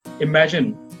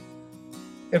Imagine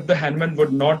if the Hahnemann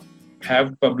would not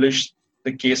have published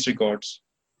the case records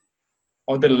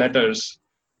or the letters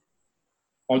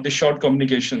or the short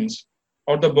communications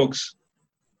or the books,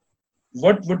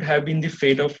 what would have been the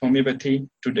fate of homeopathy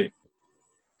today?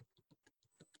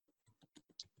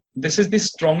 This is the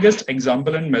strongest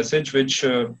example and message which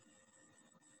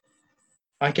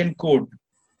I can quote,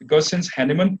 because since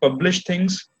Hahnemann published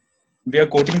things, we are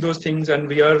quoting those things and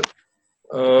we are,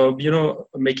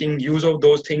 making use of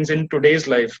those things in today's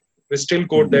life. We still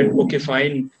quote that, okay,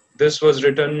 fine, this was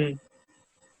written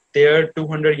there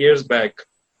 200 years back.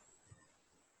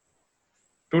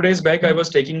 2 days back, I was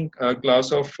taking a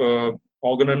class of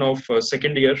organon of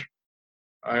second year.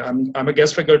 I'm a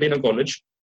guest faculty in a college.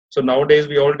 So nowadays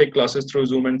we all take classes through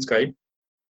Zoom and Skype.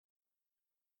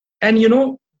 And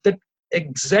the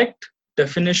exact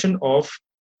definition of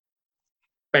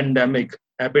pandemic,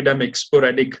 epidemic,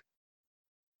 sporadic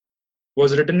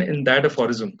was written in that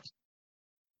aphorism,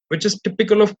 which is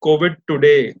typical of COVID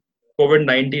today.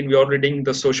 COVID-19, we are reading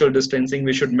the social distancing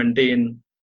we should maintain,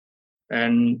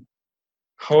 and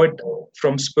how it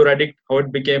from sporadic, how it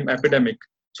became epidemic.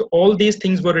 So all these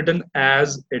things were written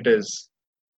as it is.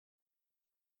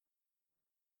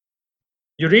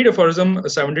 You read aphorism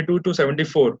 72 to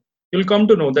 74, you'll come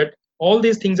to know that all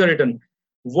these things are written.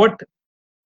 What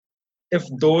if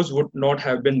those would not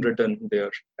have been written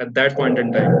there at that point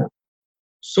in time?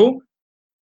 So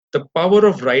the power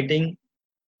of writing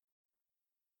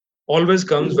always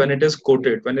comes when it is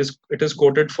quoted, when it is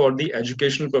quoted for the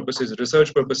educational purposes,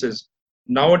 research purposes.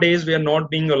 Nowadays, we are not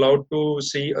being allowed to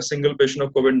see a single patient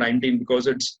of COVID-19 because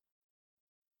it's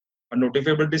a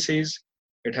notifiable disease.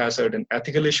 It has certain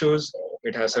ethical issues.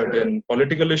 It has certain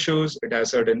political issues. It has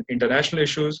certain international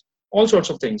issues, all sorts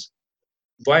of things.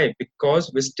 Why?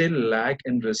 Because we still lack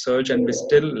in research and we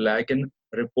still lack in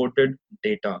reported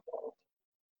data.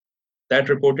 That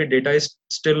reported data is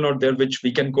still not there, which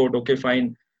we can quote, okay,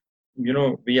 fine,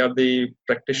 we are the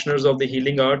practitioners of the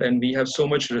healing art and we have so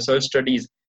much research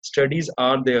studies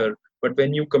are there, but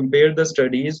when you compare the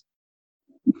studies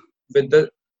with the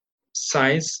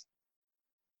science,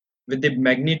 with the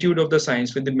magnitude of the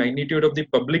science, with the magnitude of the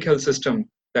public health system,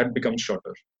 that becomes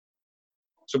shorter.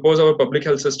 Suppose our public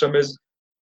health system is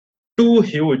too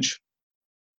huge,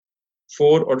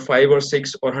 4 or 5 or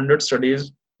 6 or 100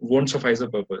 studies won't suffice the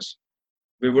purpose.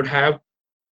 We would have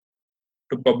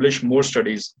to publish more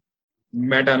studies,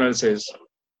 meta-analysis.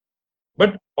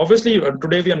 But obviously,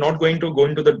 today we are not going to go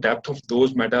into the depth of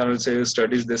those meta-analysis,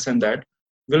 studies, this and that.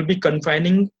 We'll be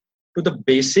confining to the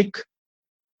basic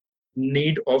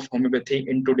need of homeopathy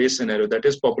in today's scenario, that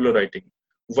is popular writing.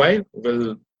 Why?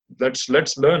 Well, let's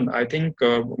learn. I think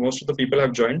most of the people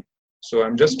have joined, so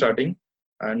I'm just starting,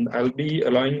 and I'll be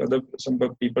allowing some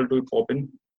people to pop in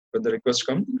when the request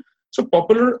come. So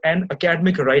popular and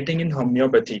academic writing in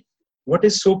homeopathy. What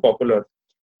is so popular?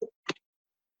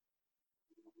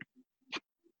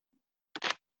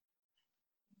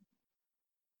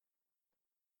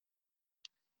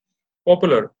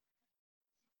 Popular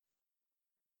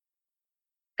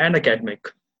and academic.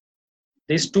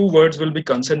 These two words will be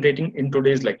concentrating in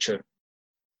today's lecture.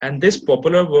 And this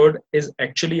popular word is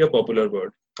actually a popular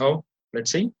word. How?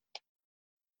 Let's see.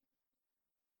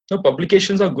 Now,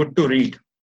 publications are good to read.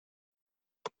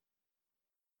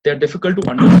 They're difficult to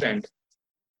understand.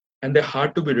 And they're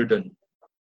hard to be written.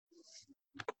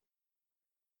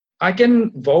 I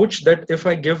can vouch that if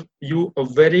I give you a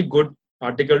very good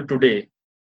article today,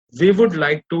 we would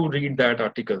like to read that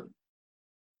article.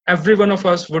 Every one of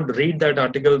us would read that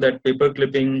article, that paper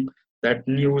clipping, that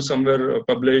news somewhere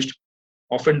published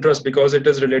of interest because it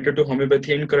is related to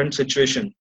homeopathy in current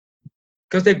situation.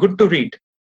 Because they're good to read.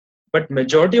 But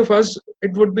majority of us,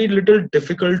 it would be little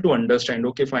difficult to understand.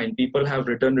 Okay, fine. People have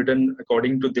written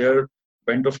according to their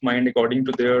bent of mind, according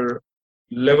to their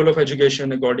level of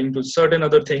education, according to certain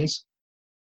other things.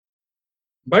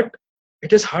 But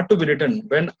it is hard to be written.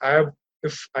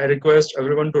 If I request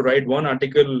everyone to write one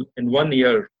article in 1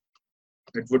 year,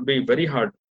 it would be very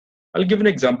hard. I'll give an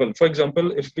example. For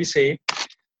example, if we say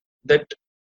that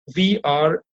we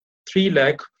are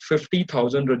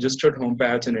 350,000 registered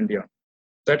homeopaths in India.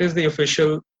 That is the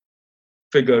official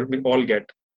figure we all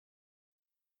get.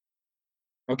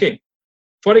 Okay.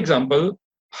 For example,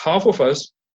 half of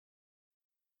us,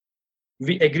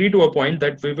 we agree to a point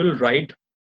that we will write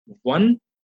one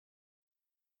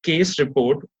case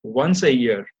report once a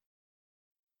year.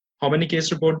 How many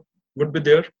case reports would be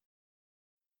there?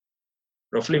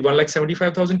 Roughly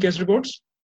 1,75,000 case reports.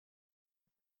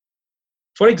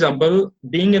 For example,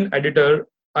 being an editor,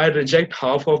 I reject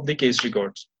half of the case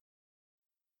records.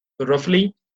 So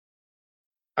roughly,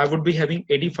 I would be having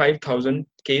 85,000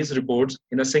 case reports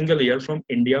in a single year from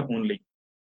India only.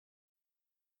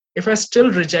 If I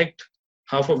still reject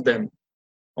half of them,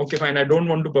 okay, fine, I don't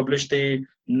want to publish the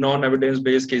non-evidence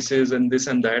based cases and this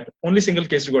and that, only single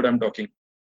case record I'm talking.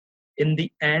 In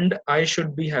the end, I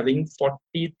should be having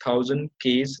 40,000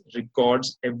 case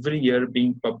records every year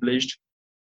being published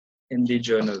in the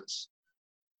journals.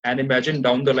 And imagine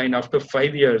down the line, after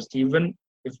 5 years, even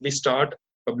if we start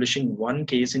publishing one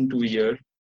case in 2 years,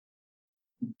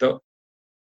 the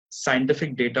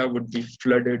scientific data would be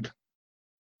flooded.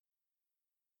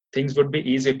 Things would be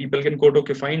easier. People can quote,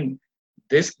 okay, fine,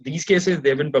 these cases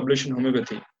they've been published in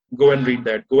homeopathy. Go and read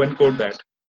that. Go and quote that.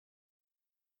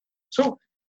 So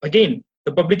again,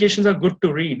 the publications are good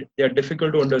to read. They are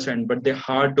difficult to understand, but they're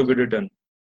hard to be written.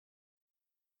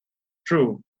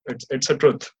 True. It's a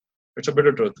truth. It's a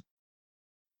bitter truth.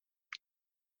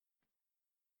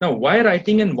 Now, why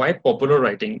writing and why popular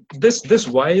writing? This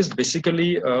why is basically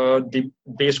the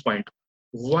base point.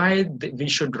 Why we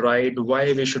should write, why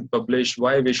we should publish,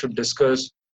 why we should discuss.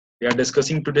 We are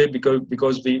discussing today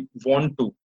because we want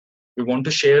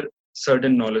to share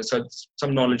certain knowledge,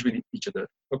 some knowledge with each other.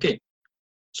 Okay,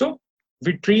 so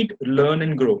we treat, learn,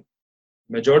 and grow.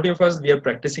 Majority of us, we are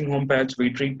practicing homeopaths.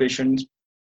 We treat patients,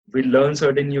 we learn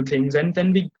certain new things, and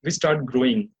then we start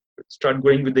growing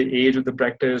with the age of the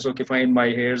practice. Okay, fine, my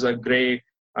hairs are gray,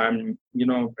 I'm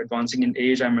advancing in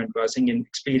age, I'm advancing in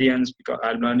experience, because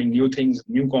I'm learning new things,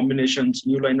 new combinations,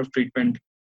 new line of treatment,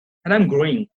 and I'm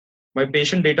growing. My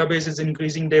patient database is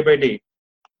increasing day by day.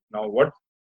 Now what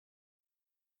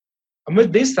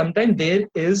with this, sometimes there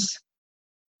is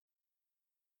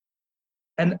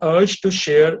an urge to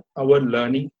share our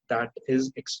learning, that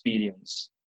is experience.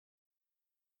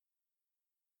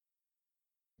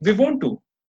 We want to,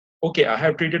 okay, I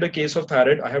have treated a case of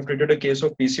thyroid, I have treated a case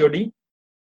of PCOD.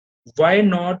 Why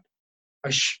not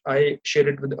I share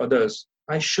it with others?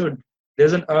 I should.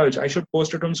 There's an urge. I should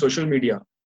post it on social media.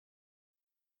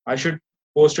 I should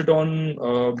post it on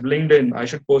LinkedIn. I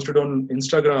should post it on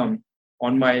Instagram,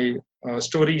 on my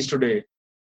stories today,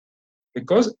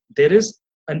 because there is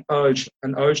an urge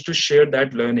to share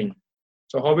that learning.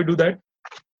 So how we do that?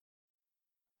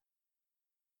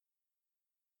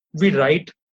 We write,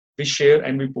 we share,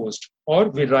 and we post, or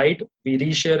we write, we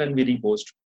reshare, and we repost.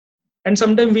 And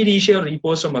sometimes we reshare,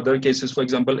 repost some other cases. For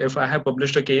example, if I have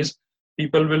published a case,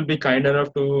 people will be kind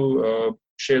enough to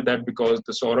share that because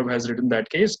the Saurabh has written that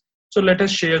case. So let us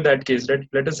share that case.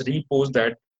 Let us repost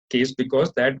that case,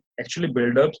 because that actually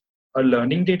builds up a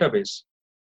learning database.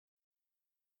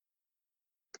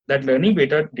 That learning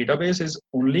database is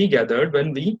only gathered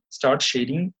when we start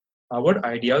sharing our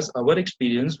ideas, our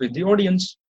experience with the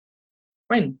audience.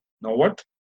 Fine. Now what?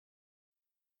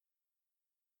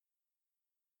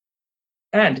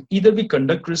 And either we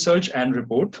conduct research and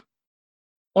report,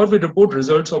 or we report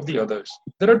results of the others.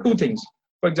 There are two things.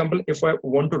 For example, if I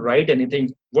want to write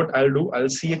anything, what I'll do, I'll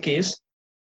see a case,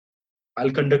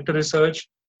 I'll conduct a research,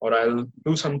 or I'll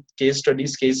do some case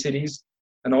studies, case series,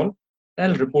 and all,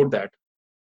 and I'll report that.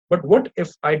 But what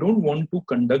if I don't want to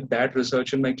conduct that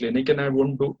research in my clinic and I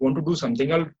want to do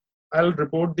something? I'll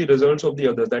report the results of the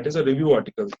others. That is a review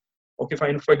article. Okay,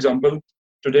 fine. For example,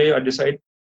 today I decide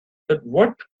that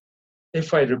what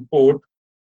if I report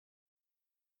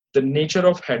the nature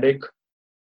of headache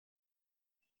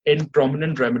in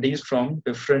prominent remedies from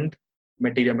different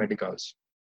materia medicals.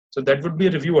 So that would be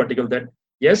a review article that,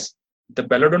 yes, the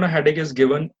belladonna headache is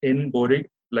given in boric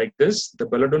like this, the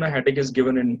belladonna headache is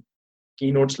given in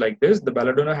keynotes like this, the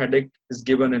belladonna headache is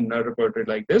given in nerve repertory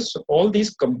like this. So all these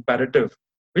comparative,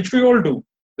 which we all do.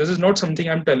 This is not something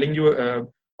I'm telling you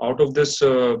out of this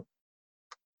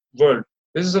world.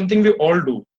 This is something we all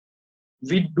do.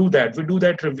 We do that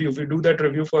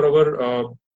review for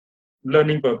our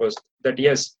learning purpose, that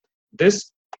yes,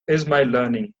 this is my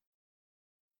learning.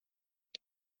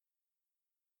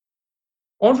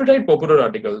 Or we write popular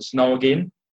articles. Now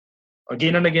again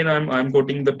and again, I'm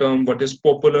quoting the term, what is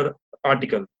popular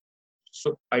article.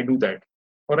 So I do that,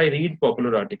 or I read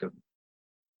popular article.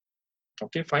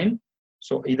 Okay, fine.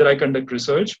 So either I conduct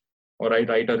research, or I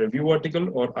write a review article,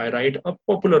 or I write a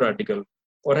popular article,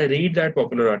 or I read that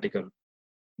popular article.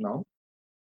 Now,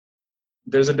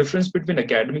 there's a difference between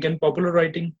academic and popular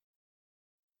writing.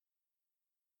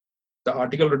 The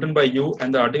article written by you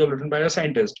and the article written by a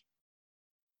scientist.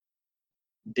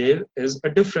 There is a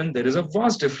difference. There is a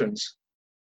vast difference.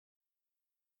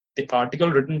 The article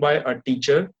written by a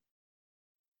teacher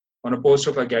on a post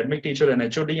of academic teacher, an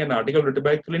HOD, an article written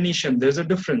by a clinician, there's a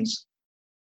difference.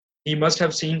 He must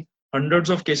have seen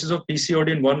hundreds of cases of PCOD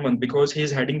in 1 month because he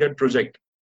is heading that project.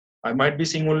 I might be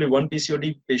seeing only one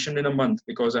PCOD patient in a month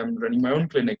because I'm running my own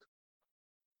clinic.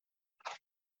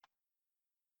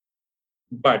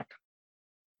 But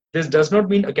this does not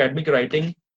mean academic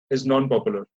writing is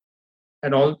non-popular.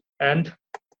 And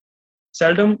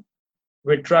seldom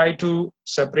we try to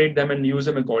separate them and use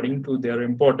them according to their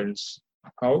importance.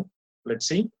 How? Let's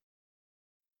see.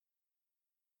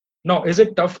 Now, is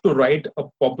it tough to write a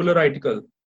popular article?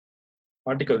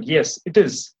 Yes, it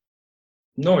is.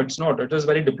 No, it's not. It is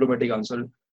very diplomatic answer.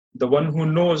 The one who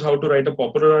knows how to write a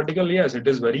popular article, yes, it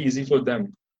is very easy for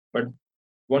them. But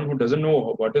one who doesn't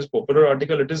know what is popular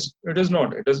article, it is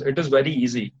not. It is very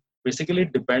easy. Basically,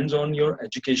 it depends on your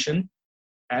education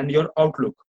and your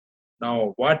outlook.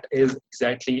 Now, what is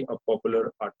exactly a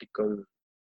popular article?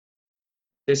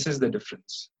 This is the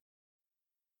difference.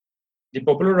 The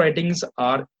popular writings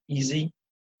are easy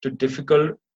to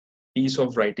difficult piece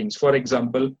of writings. For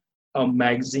example, a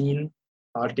magazine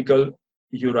article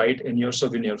you write in your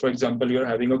souvenir. For example, you're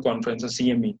having a conference, a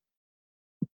CME,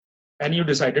 and you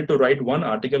decided to write one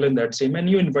article in that same, and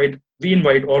we invite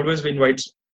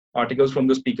articles from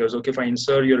the speakers. Okay, fine,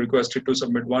 sir, you're requested to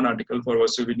submit one article for our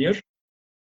souvenir,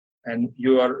 and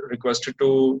you are requested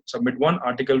to submit one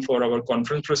article for our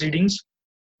conference proceedings.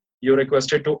 You're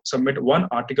requested to submit one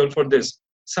article for this.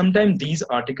 Sometimes these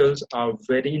articles are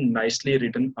very nicely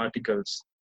written articles,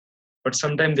 but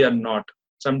sometimes they are not.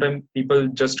 Sometimes people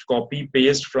just copy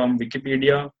paste from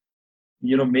Wikipedia,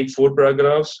 make 4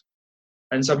 paragraphs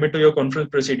and submit to your conference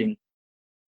proceeding.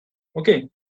 Okay,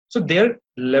 so their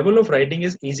level of writing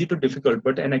is easy to difficult,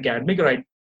 but an academic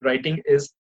writing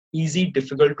is easy,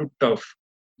 difficult to tough.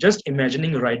 Just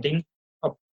imagining writing a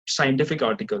scientific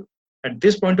article. At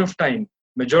this point of time,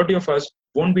 majority of us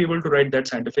won't be able to write that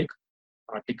scientific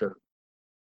article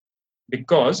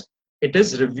because it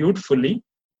is reviewed fully,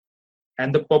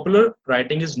 and the popular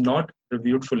writing is not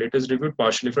reviewed fully. It is reviewed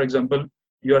partially. For example,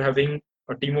 you are having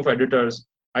a team of editors.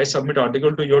 I submit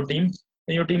article to your team,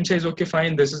 and your team says, okay,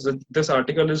 fine, this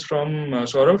article is from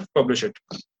Saurav, publish it.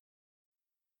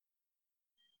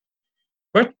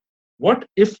 But what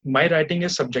if my writing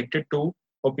is subjected to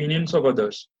opinions of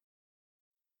others?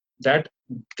 That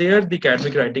there the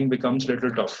academic writing becomes a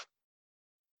little tough.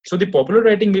 So the popular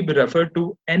writing may be referred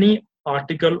to any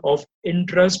article of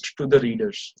interest to the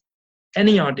readers.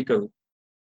 Any article.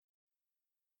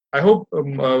 I hope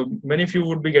many of you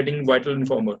would be getting Vital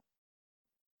Informer.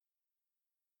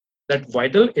 That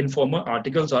Vital Informer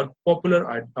articles are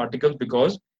popular articles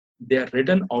because they are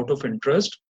written out of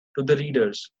interest to the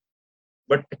readers.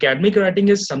 But academic writing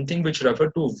is something which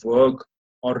refers to work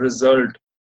or result.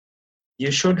 You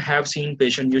should have seen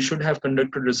patient, you should have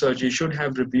conducted research, you should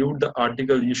have reviewed the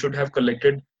article, you should have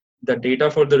collected the data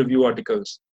for the review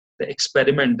articles. The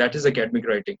experiment, that is academic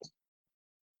writing.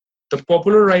 The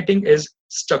popular writing is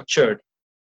structured,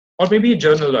 or maybe a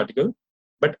journal article,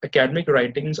 but academic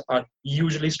writings are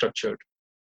usually structured.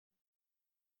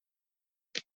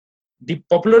 The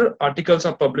popular articles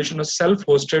are published in a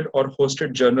self-hosted or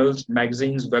hosted journals,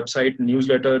 magazines, website,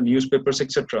 newsletter, newspapers,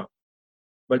 etc.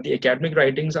 But the academic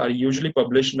writings are usually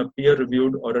published in a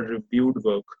peer-reviewed or a reviewed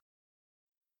work.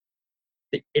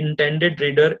 The intended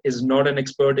reader is not an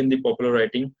expert in the popular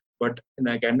writing, but in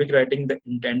academic writing, the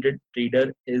intended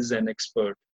reader is an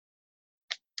expert.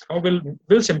 How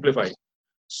we'll simplify.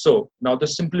 So now the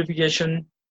simplification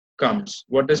comes.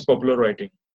 What is popular writing?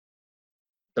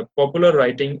 The popular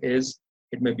writing is,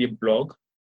 it may be a blog,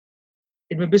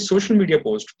 it may be a social media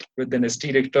post with an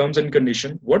ST terms and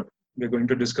condition. What? We're going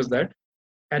to discuss that.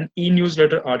 An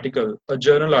e-newsletter article, a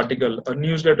journal article, a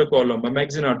newsletter column, a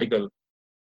magazine article.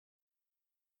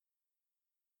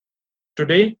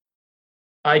 Today,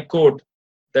 I quote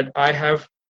that I have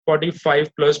 45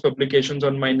 plus publications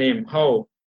on my name. How?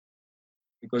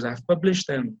 Because I've published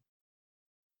them.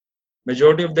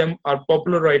 Majority of them are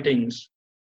popular writings.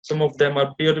 Some of them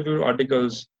are peer-reviewed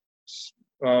articles.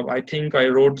 I think I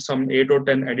wrote some 8 or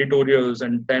 10 editorials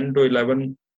and 10 to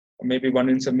 11, maybe one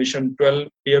in submission, 12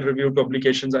 peer-reviewed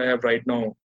publications I have right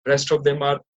now. Rest of them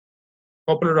are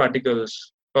popular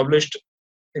articles published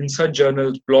in such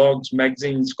journals, blogs,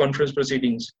 magazines, conference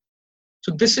proceedings.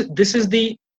 So this is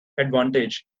the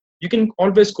advantage. You can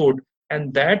always quote,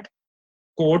 and that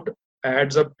quote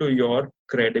adds up to your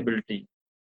credibility,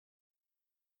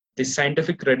 the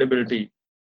scientific credibility.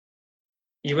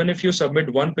 Even if you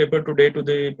submit one paper today to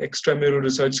the extramural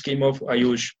research scheme of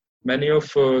Ayush, many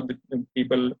of the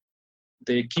people,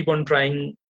 they keep on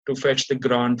trying to fetch the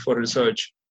grant for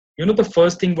research. The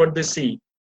first thing what they see,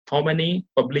 how many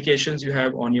publications you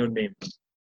have on your name.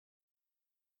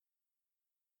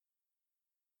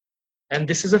 And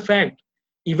this is a fact.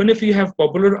 Even if you have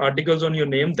popular articles on your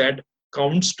name, that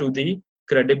counts to the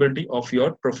credibility of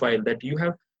your profile, that you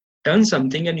have done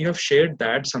something and you have shared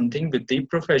that something with the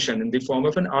profession in the form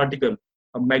of an article,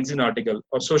 a magazine article,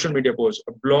 a social media post,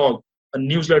 a blog, a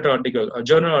newsletter article, a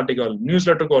journal article,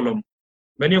 newsletter column.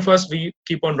 Many of us, we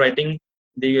keep on writing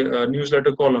the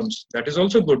newsletter columns. That is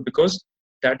also good because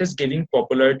that is giving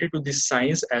popularity to the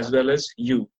science as well as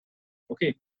you.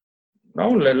 Okay. Now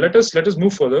let us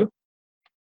move further.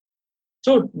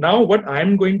 So now what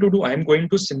I'm going to do, I'm going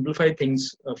to simplify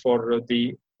things for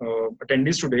the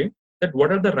attendees today. That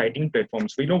what are the writing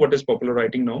platforms? We know what is popular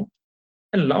writing now,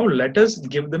 and now let us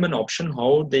give them an option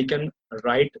how they can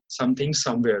write something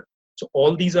somewhere. So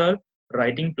all these are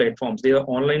writing platforms. They are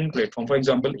online platform. For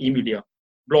example, e-media,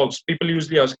 blogs. People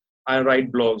usually ask, I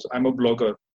write blogs. I'm a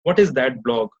blogger. What is that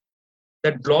blog?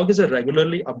 That blog is a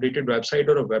regularly updated website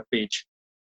or a web page,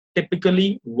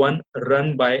 typically one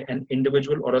run by an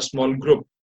individual or a small group,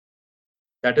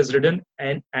 that is written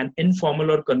in an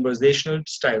informal or conversational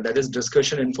style, that is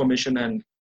discussion, information, and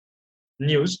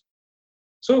news.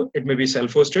 So it may be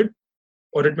self-hosted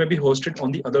or it may be hosted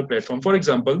on the other platform. For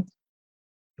example,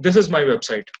 this is my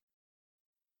website,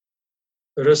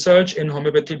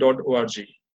 researchinhomeopathy.org.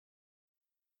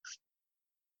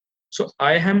 So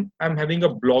I'm having a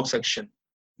blog section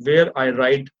where I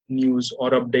write news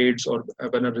or updates, or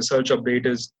when a research update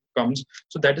is comes.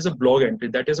 So that is a blog entry.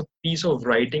 That is a piece of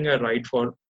writing I write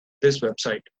for this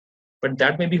website. But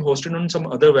that may be hosted on some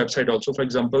other website also. For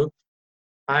example,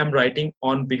 I am writing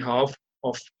on behalf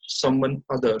of someone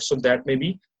other. So that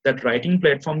maybe that writing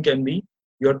platform can be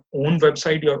your own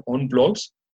website, your own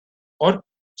blogs, or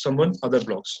someone other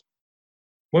blogs.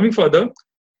 Moving further,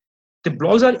 the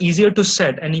blogs are easier to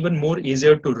set and even more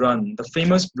easier to run. The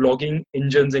famous blogging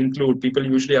engines include, people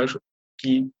usually ask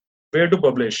key, where to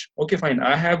publish. Okay, fine.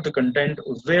 I have the content.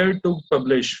 Where to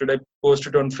publish? Should I post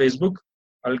it on Facebook?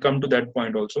 I'll come to that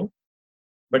point also.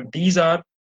 But these are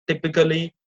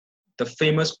typically the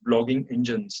famous blogging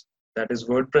engines. That is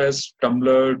WordPress,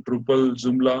 Tumblr, Drupal,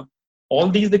 Joomla. All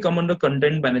these, they come under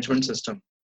content management system.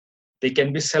 They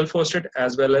can be self-hosted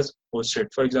as well as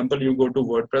hosted. For example, you go to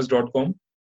wordpress.com,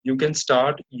 you can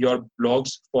start your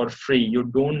blogs for free. You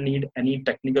don't need any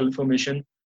technical information,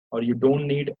 or you don't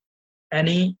need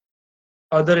any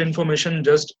other information.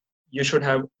 Just you should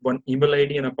have one email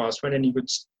ID and a password, and you could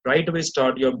right away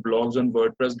start your blogs on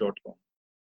wordpress.com.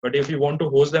 But if you want to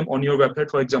host them on your website,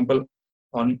 for example,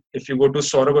 on if you go to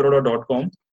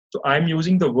saurabharoda.com, so I'm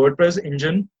using the WordPress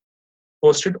engine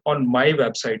hosted on my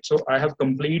website. So I have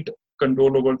complete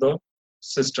control over the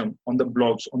system, on the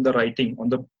blogs, on the writing, on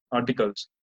the articles.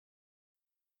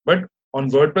 But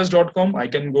on WordPress.com, I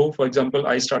can go, for example,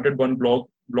 I started one blog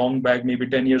long back, maybe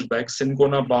 10 years back,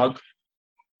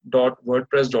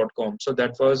 cinconabark.wordpress.com. So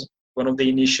that was one of the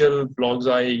initial blogs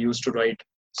I used to write,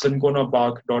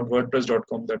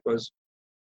 cinconabark.wordpress.com. That was,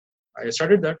 I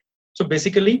started that. So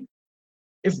basically,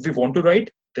 if we want to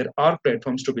write, there are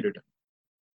platforms to be written.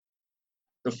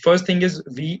 The first thing is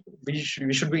we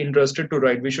should be interested to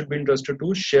write. We should be interested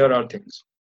to share our things.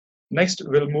 Next,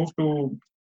 we'll move to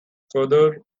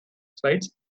further slides.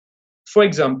 For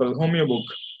example, Homeobook.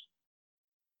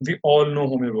 We all know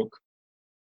Homeobook.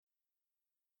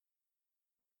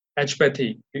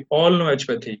 Homeopathy. We all know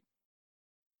homeopathy.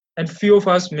 And few of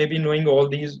us may be knowing all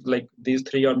these, like these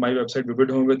three are my website, Vivid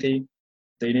Homeopathy,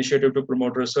 the Initiative to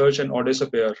Promote Research, and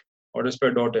Odyssepair,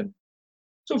 odyssepair.in.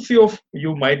 So few of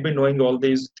you might be knowing all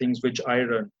these things which I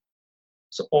run.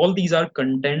 So all these are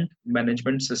content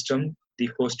management system, the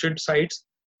hosted sites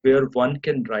where one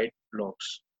can write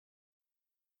blogs.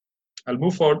 I'll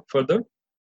move forward further.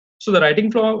 So the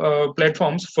writing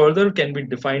platforms further can be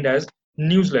defined as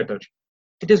newsletter.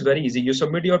 It is very easy. You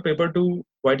submit your paper to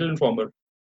Vital Informer.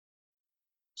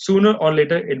 Sooner or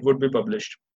later, it would be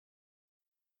published.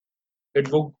 It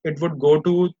would go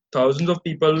to thousands of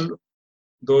people,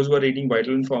 those who are reading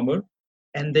Vital Informer,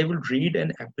 and they will read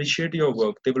and appreciate your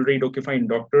work. They will read, okay, fine,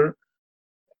 Dr.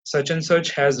 Such and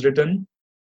such has written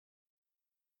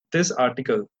this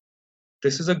article.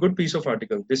 This is a good piece of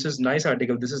article. This is nice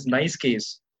article. This is nice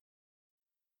case.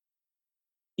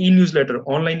 E-newsletter,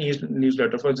 online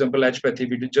e-newsletter, for example, Homeopathy,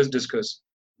 we did just discuss.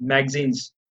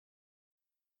 Magazines,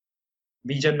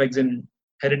 Vision Magazine,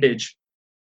 Heritage,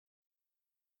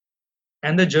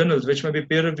 and the journals, which may be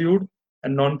peer-reviewed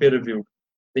and non-peer-reviewed.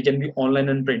 They can be online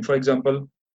and print. For example,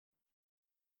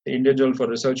 the Indian Journal for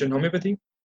Research in Homeopathy.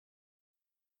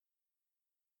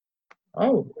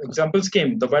 Oh, examples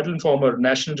came. The Vital Informer,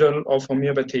 National Journal of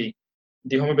Homeopathy,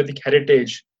 the Homeopathic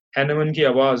Heritage, Hahnemann Ki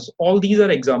Awaz. All these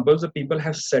are examples that people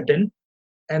have set in,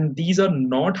 and these are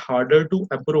not harder to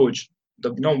approach.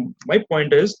 My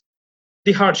point is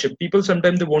the hardship. People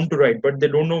sometimes they want to write, but they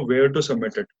don't know where to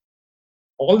submit it.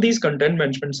 All these content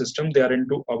management system, they are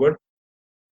into our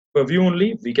purview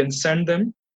only. We can send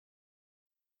them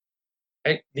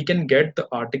and we can get the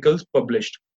articles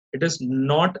published. It is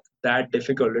not that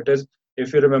difficult. It is,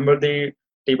 if you remember the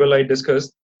table I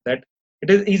discussed, that it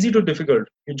is easy to difficult.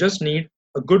 You just need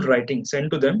a good writing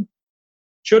sent to them.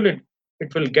 Surely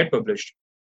it will get published.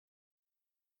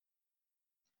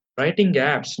 Writing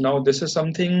apps. Now this is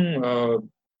something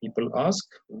people ask.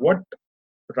 What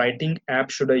writing app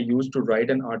should I use to write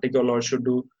an article, or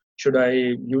should I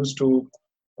use to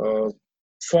uh,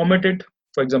 format it?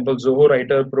 For example, Zoho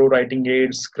Writer, Pro Writing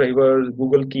Aid, Scriver,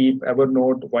 Google Keep,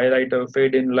 Evernote, YWriter,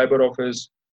 Fade in, LibreOffice,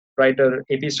 Writer,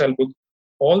 AP Style Book.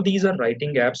 All these are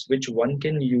writing apps which one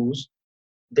can use.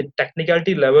 The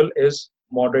technicality level is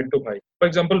moderate to high. For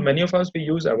example, many of us we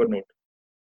use Evernote.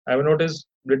 Evernote is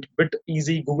bit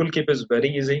easy. Google Keep is very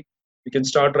easy. You can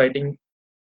start writing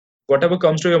whatever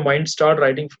comes to your mind, start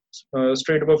writing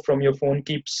straight up from your phone,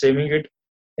 keep saving it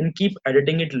and keep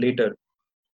editing it later.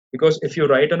 Because if you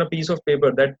write on a piece of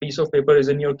paper, that piece of paper is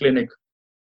in your clinic.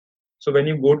 So when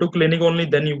you go to clinic only,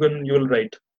 then you will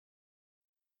write.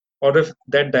 Or if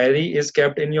that diary is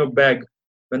kept in your bag,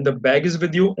 when the bag is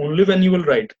with you, only when you will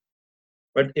write.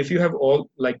 But if you have all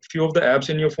like few of the apps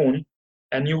in your phone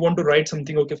and you want to write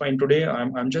something, okay fine, today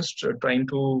I'm just trying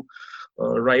to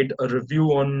write a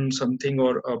review on something,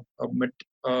 or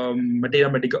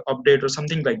material medical update or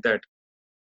something like that,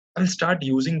 I'll start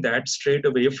using that straight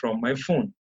away from my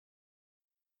phone.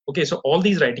 Okay, so all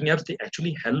these writing apps, they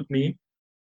actually help me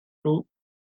to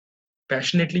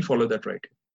passionately follow that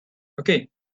writing. Okay,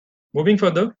 moving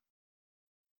further,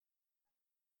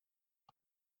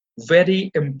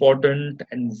 very important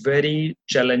and very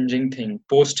challenging thing,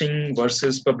 posting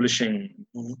versus publishing.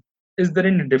 Is there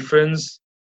any difference?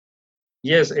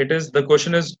 Yes, it is. The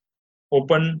question is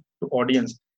open to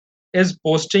audience. Is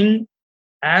posting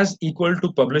as equal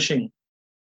to publishing?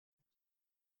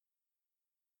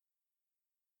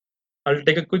 I'll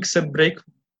take a quick sip break.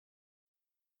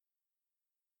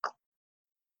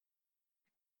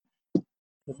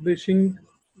 Publishing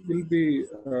will be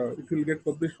it will get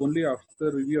published only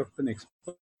after review of an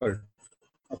expert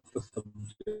of the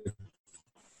subject,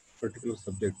 particular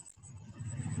subject.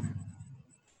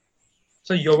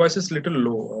 So your voice is little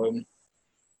low.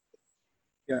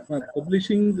 Yeah,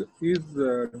 publishing is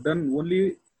done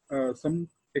only some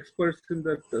experts in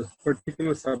that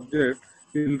particular subject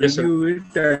will Yes, sir. review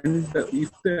it, and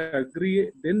if they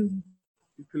agree, then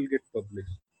it will get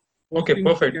published. Okay, Postings we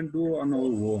perfect. can do on our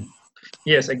own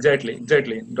Yes, exactly,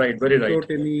 exactly. Right, very right.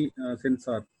 without any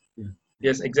censor. Yeah.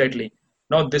 Yes, exactly.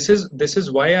 Now this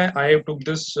is why I took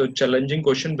this challenging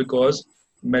question, because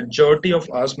majority of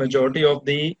us, majority of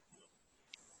the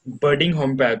budding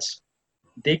homeopaths,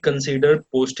 they consider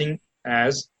posting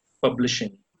as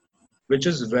publishing, which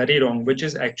is very wrong, which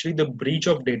is actually the breach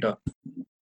of data.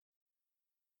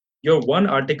 Your one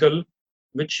article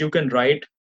which you can write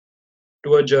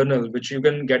to a journal, which you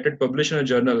can get it published in a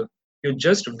journal, you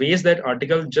just waste that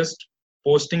article just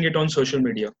posting it on social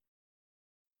media.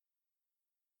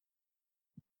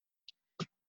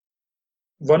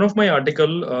 One of my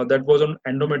article that was on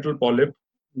endometrial polyp,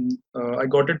 I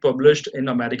got it published in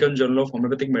American Journal of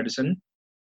Homeopathic Medicine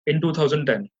in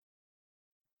 2010.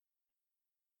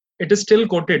 It is still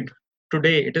quoted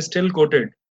today. It is still quoted.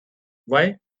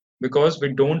 Why? Because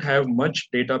we don't have much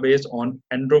database on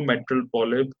endometrial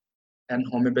polyp and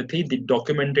homeopathy, the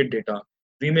documented data.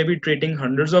 We may be treating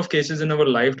hundreds of cases in our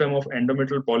lifetime of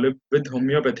endometrial polyp with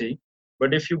homeopathy,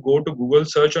 but if you go to Google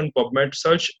search on PubMed,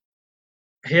 search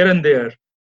here and there,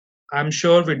 I'm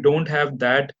sure we don't have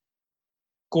that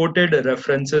quoted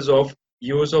references of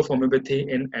use of homeopathy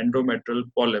in endometrial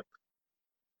polyp.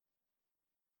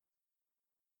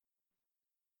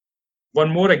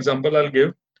 One more example I'll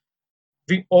give.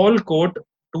 We all quote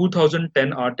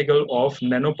 2010 article of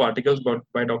nanoparticles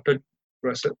by Dr.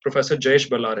 Professor Jayesh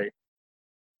Ballare.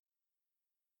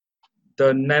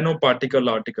 The nanoparticle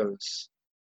articles.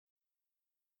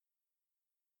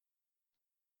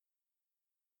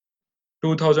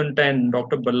 2010,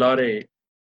 Dr. Ballare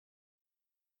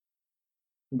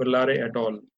et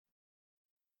al.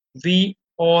 We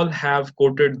all have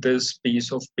quoted this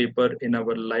piece of paper in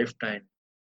our lifetime.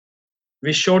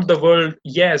 We showed the world,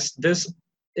 yes, this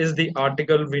is the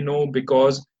article we know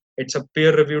because it's a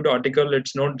peer reviewed article.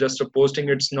 It's not just a posting,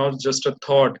 it's not just a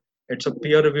thought, it's a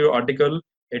peer reviewed article.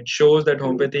 It shows that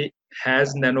homeopathy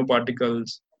has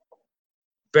nanoparticles.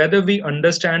 Whether we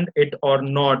understand it or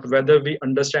not, whether we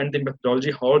understand the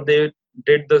methodology, how they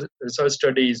did the research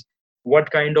studies,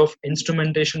 what kind of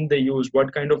instrumentation they use,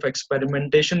 what kind of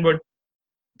experimentation were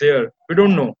there, we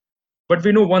don't know. But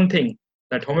we know one thing,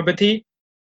 that homeopathy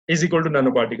is equal to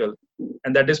nanoparticle,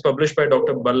 and that is published by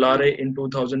Dr. Ballare in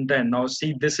 2010. Now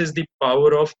see, this is the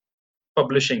power of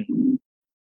publishing.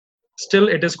 Still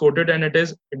it is quoted, and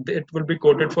it will be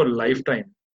quoted for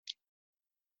lifetime.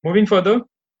 Moving further,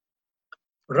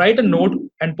 write a note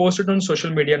and post it on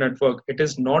social media network. It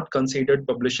is not considered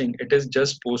publishing, it is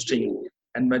just posting.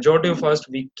 And majority of us,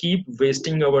 we keep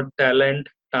wasting our talent,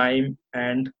 time,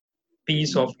 and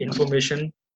piece of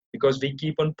information because we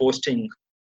keep on posting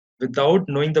without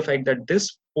knowing the fact that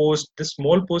this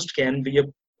small post can be a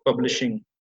publishing.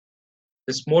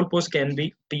 This small post can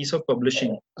be piece of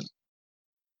publishing.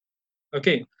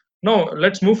 Okay, now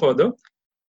let's move further.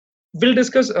 We'll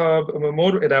discuss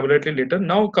more elaborately later.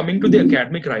 Now coming to the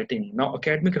academic writing. Now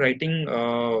academic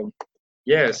writing,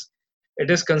 yes,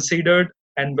 it is considered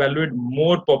and valued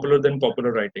more popular than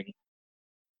popular writing.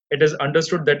 It is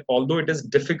understood that although it is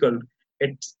difficult,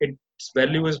 its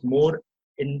value is more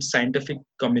in scientific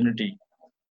community.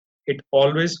 It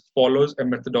always follows a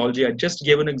methodology. I just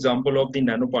gave an example of the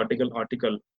nanoparticle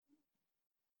article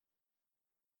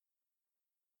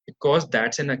because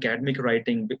that's an academic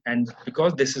writing, and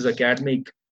because this is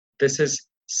academic, this is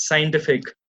scientific,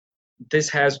 this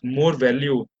has more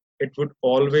value, it would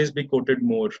always be quoted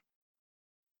more.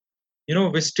 You know,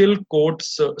 we still quote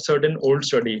certain old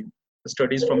studies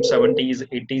from 70s,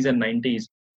 80s, and 90s.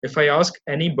 If I ask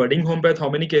any budding homeopath how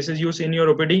many cases you see in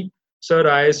your OPD, sir,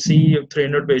 I see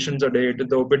 300 patients a day. The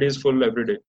OPD is full every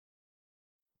day.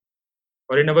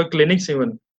 Or in our clinics,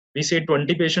 even we see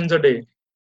 20 patients a day.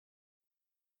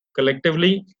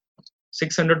 Collectively,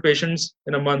 600 patients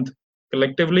in a month.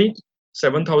 Collectively,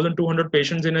 7,200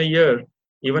 patients in a year.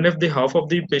 Even if the half of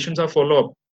the patients are follow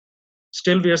up,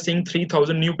 still we are seeing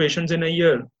 3,000 new patients in a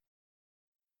year.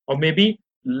 Or maybe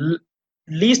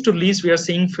least to least, we are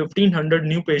seeing 1,500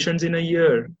 new patients in a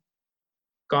year.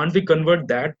 Can't we convert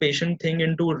that patient thing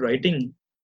into writing?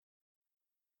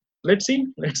 Let's see.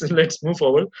 Let's move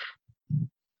forward.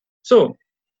 So,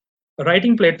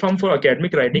 writing platform for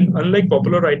academic writing. Unlike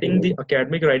popular writing, the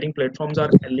academic writing platforms are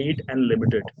elite and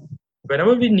limited.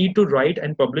 Whenever we need to write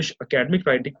and publish academic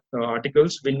writing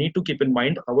articles, we need to keep in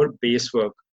mind our base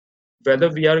work. Whether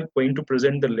we are going to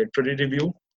present the literary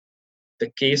review, the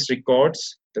case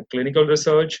records, the clinical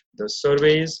research, the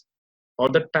surveys, or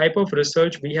the type of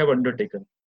research we have undertaken.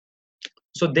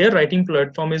 So their writing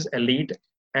platform is elite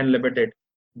and limited.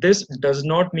 This does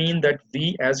not mean that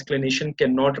we as clinicians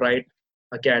cannot write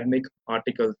academic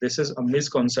articles. This is a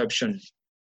misconception.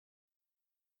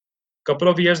 Couple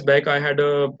of years back, I had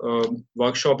a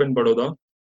workshop in Baroda,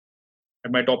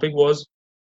 and my topic was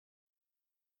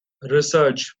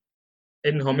research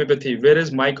in homeopathy. Where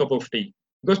is my cup of tea?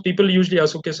 Because people usually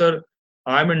ask, okay, sir,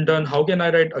 I'm intern. How can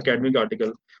I write academic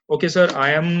article? Okay, sir,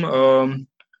 I am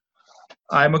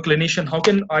a clinician. How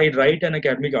can I write an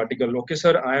academic article? Okay,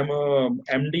 sir, I am a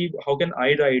MD. How can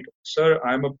I write? Sir,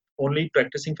 I am a only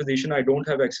practicing physician. I don't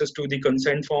have access to the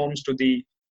consent forms, to the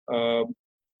uh,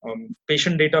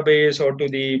 patient database, or to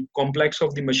the complex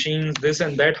of the machines, this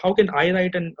and that. How can I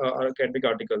write an academic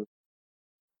article?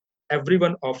 Every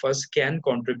one of us can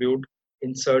contribute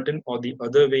in certain or the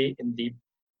other way in the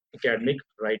academic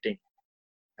writing,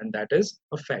 and that is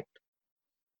a fact.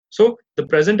 So the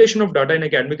presentation of data in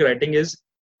academic writing is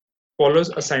follows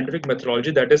a scientific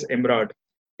methodology, that is IMRAD.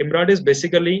 IMRAD is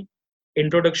basically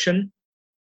introduction,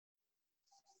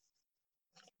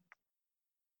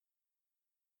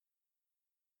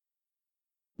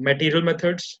 material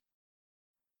methods,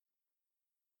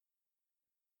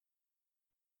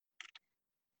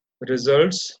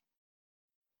 results,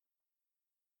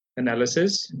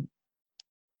 analysis,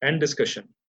 and discussion.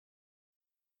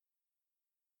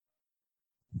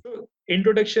 So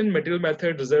introduction, material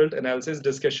method, result, analysis,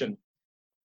 discussion.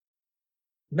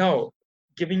 Now,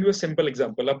 giving you a simple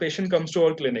example, a patient comes to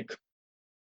our clinic.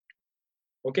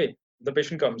 Okay, the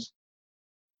patient comes.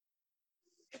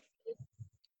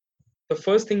 The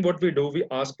first thing what we do, we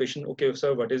ask patient, okay,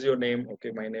 sir, what is your name?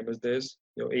 Okay, my name is this.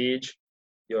 Your age,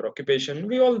 your occupation.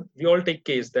 We all take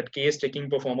case. That case taking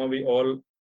performer, we all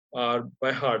are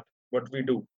by heart what we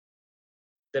do.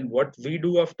 Then what we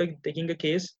do after taking a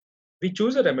case, we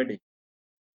choose a remedy.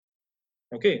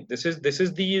 Okay, this is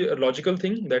the logical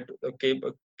thing that okay,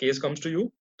 a case comes to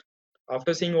you.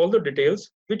 After seeing all the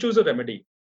details, we choose a remedy,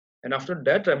 and after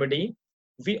that remedy,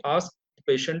 we ask the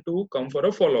patient to come for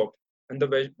a follow-up. And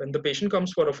when the patient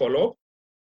comes for a follow-up,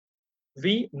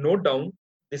 we note down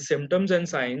the symptoms and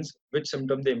signs, which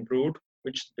symptom they improved,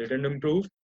 which didn't improve,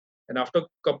 and after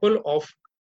couple of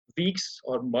weeks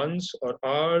or months or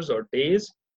hours or days,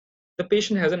 the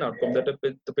patient has an outcome that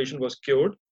the patient was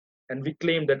cured, and we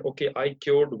claim that okay, I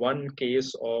cured one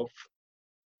case of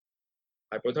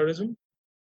hypothyroidism,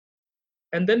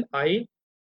 and then I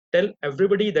tell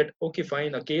everybody that okay,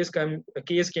 fine, a case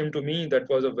came to me that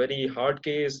was a very hard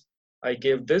case. I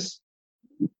gave this.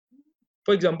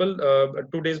 For example,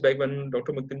 2 days back when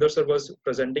Dr. Muktinder sir was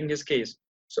presenting his case,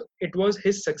 so it was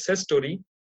his success story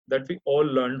that we all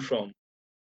learned from.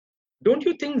 Don't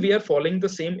you think we are following the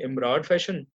same Imrad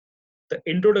fashion? The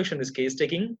introduction is case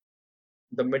taking,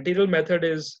 the material method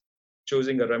is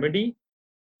choosing a remedy,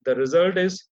 the result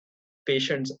is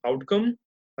patient's outcome,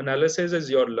 analysis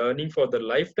is your learning for the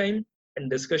lifetime, and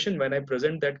discussion when I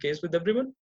present that case with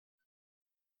everyone.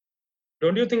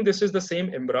 Don't you think this is the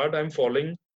same Imrad I'm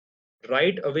following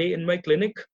right away in my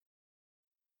clinic?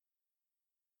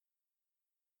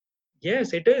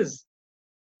 Yes, it is.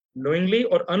 Knowingly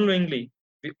or unknowingly,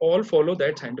 we all follow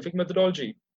that scientific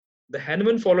methodology. The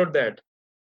Hahnemann followed that.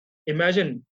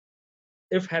 Imagine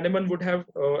if Hahnemann would have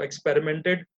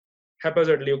experimented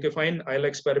haphazardly. Okay, fine, I'll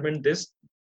experiment this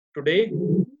today,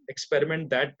 experiment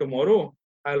that tomorrow.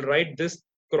 I'll write this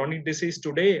chronic disease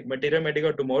today, materia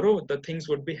medica tomorrow. The things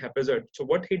would be haphazard. So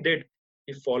what he did,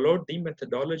 he followed the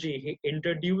methodology. He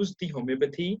introduced the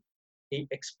homeopathy. He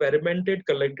experimented,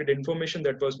 collected information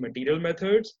that was material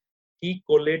methods. He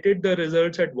collated the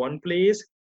results at one place.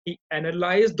 He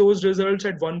analyzed those results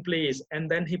at one place, and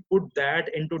then he put that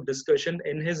into discussion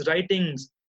in his writings.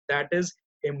 That is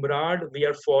Imrad we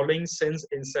are following since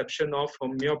inception of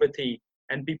homeopathy.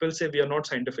 And people say we are not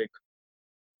scientific.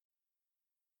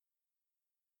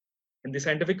 And the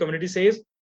scientific community says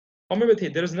homeopathy,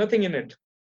 there is nothing in it.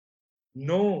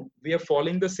 No, we are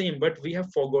following the same, but we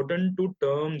have forgotten to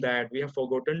term that. We have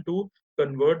forgotten to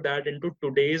convert that into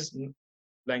today's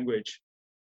language.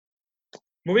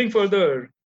 Moving further,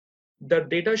 the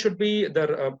data should be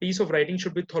the piece of writing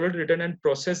should be thoroughly written and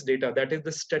processed data. That is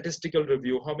the statistical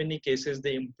review. How many cases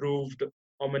they improved,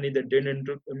 how many they didn't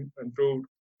improve,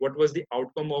 what was the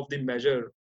outcome of the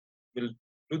measure. Will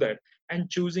do that, and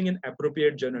choosing an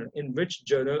appropriate journal, in which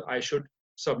journal I should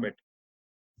submit.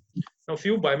 Now,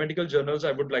 few biomedical journals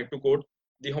I would like to quote: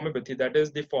 the Homeopathy, that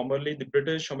is the formerly the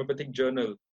British Homeopathic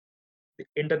Journal, the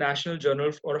International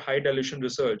Journal for High Dilution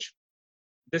Research.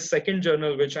 This second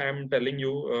journal, which I am telling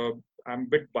you, I'm a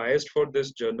bit biased for this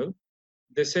journal.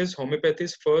 This is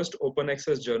homeopathy's first open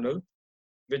access journal,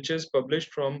 which is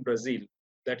published from Brazil.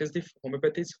 That is the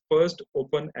homeopathy's first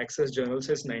open access journal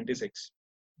since 96.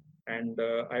 And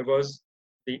I was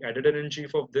the editor in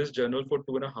chief of this journal for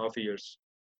 2.5 years.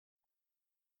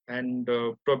 And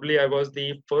probably I was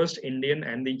the first Indian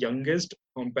and the youngest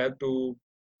homeopath to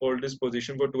hold this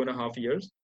position for 2.5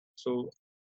 years. So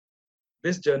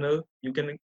this journal, you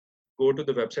can go to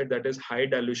the website, that is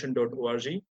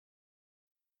highdilution.org.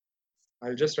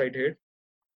 I'll just write here.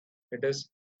 It is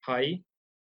highdilution.org.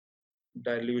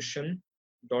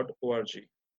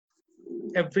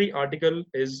 Every article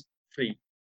is free.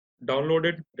 Download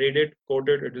it, read it, quote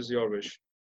it. It is your wish.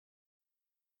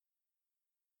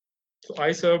 So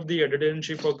I served the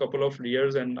editor-in-chief for a couple of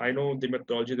years, and I know the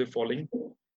methodology they're following.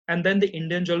 And then the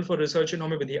Indian Journal for Research in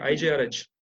Homeopathy, IJRH.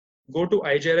 Go to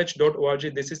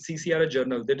ijrh.org. This is CCRH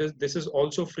journal. This is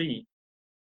also free.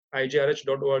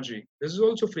 ijrh.org. This is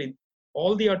also free.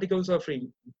 All the articles are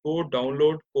free. Go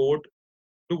download, quote,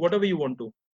 do whatever you want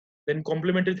to. Then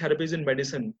complementary therapies in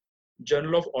medicine,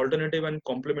 Journal of Alternative and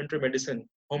Complementary Medicine,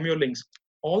 HomeoLinks.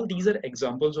 All these are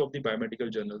examples of the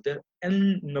biomedical journal. There are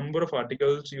n number of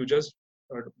articles. You just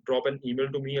drop an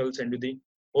email to me. I'll send you the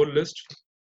whole list.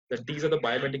 That these are the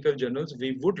biomedical journals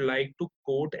we would like to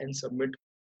quote and submit.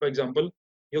 For example,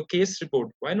 your case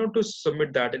report. Why not to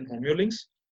submit that in HomeoLinks?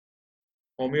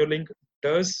 HomeoLink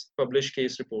does publish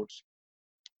case reports.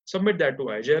 Submit that to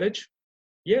IJRH.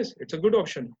 Yes, it's a good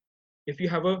option. If you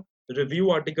have a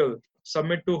review article,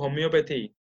 submit to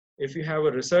homeopathy. If you have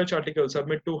a research article,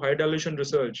 submit to high dilution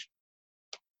research.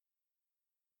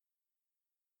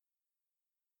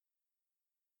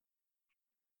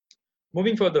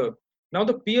 Moving further, now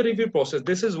the peer review process.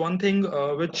 This is one thing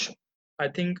which I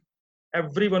think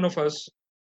every one of us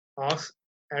asks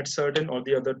at certain or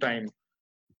the other time.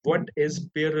 What is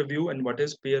peer review and what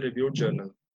is peer reviewed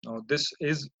journal? Now, this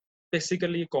is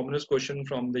basically a commonest question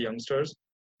from the youngsters.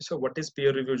 So, what is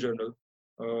peer review journal?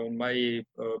 My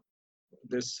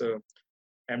this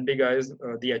MD guys,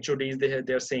 the HODs,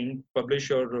 they are saying publish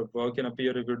your work in a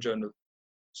peer reviewed journal.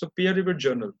 So, peer reviewed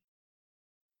journal.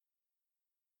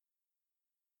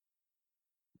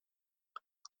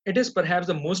 It is perhaps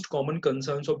the most common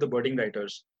concerns of the budding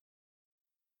writers.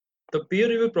 The peer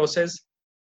review process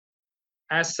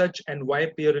as such, and why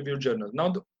peer reviewed journal.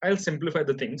 Now, I'll simplify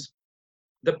the things.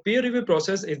 The peer review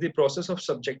process is the process of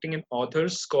subjecting an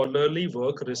author's scholarly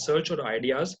work, research, or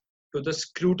ideas to the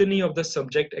scrutiny of the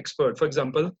subject expert. For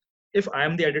example, If I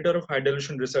am the editor of high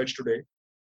dilution research today,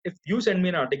 if you send me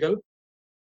an article,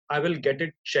 I will get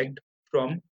it checked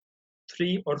from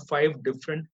 3 or 5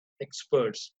 different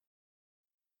experts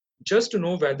just to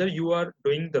know whether you are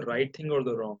doing the right thing or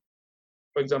the wrong.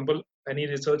 For example, any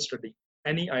research study,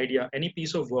 any idea, any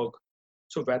piece of work.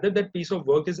 So whether that piece of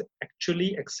work is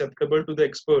actually acceptable to the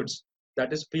experts,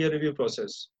 that is peer review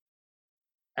process.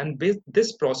 And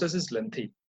this process is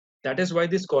lengthy. That is why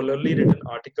the scholarly written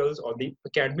articles or the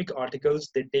academic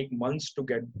articles, they take months to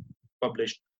get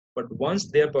published. But once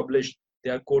they are published,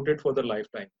 they are quoted for the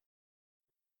lifetime.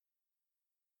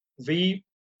 We,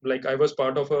 like I was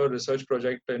part of a research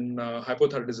project in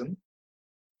hypothyroidism.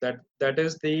 That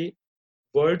is the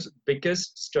world's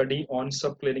biggest study on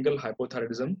subclinical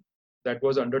hypothyroidism that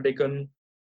was undertaken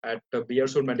at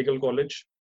BR Medical College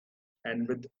and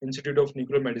with Institute of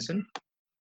Nuclear Medicine.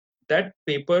 That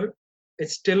paper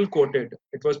is still quoted.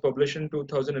 It was published in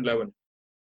 2011.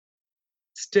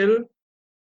 Still,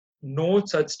 no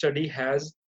such study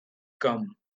has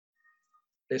come.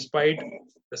 Despite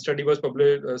the study was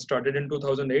published started in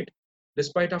 2008,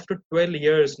 despite after 12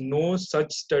 years, no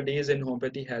such studies in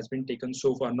homeopathy has been taken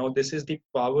so far. Now, this is the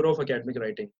power of academic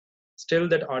writing. Still,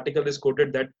 that article is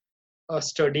quoted that a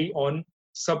study on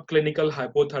subclinical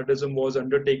hypothyroidism was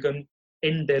undertaken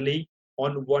in Delhi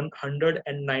on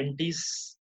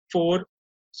 194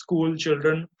 school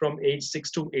children from age 6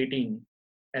 to 18,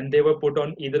 and they were put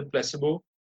on either placebo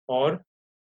or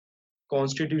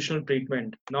constitutional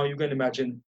treatment. Now you can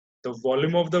imagine the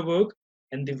volume of the work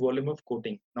and the volume of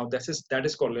quoting. Now that is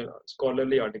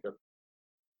scholarly article.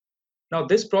 Now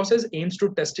this process aims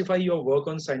to testify your work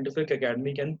on scientific,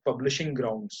 academic, and publishing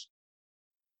grounds.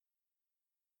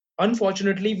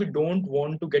 Unfortunately, we don't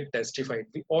want to get testified.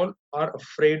 We all are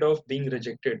afraid of being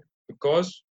rejected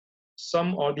because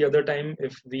some or the other time,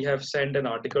 if we have sent an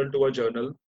article to a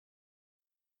journal,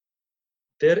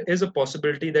 there is a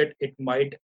possibility that it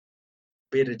might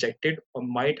be rejected or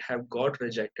might have got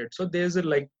rejected. So there's a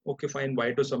like, okay, fine,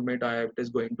 why to submit? It is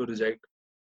going to reject.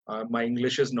 My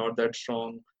English is not that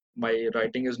strong. My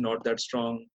writing is not that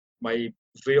strong. My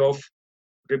way of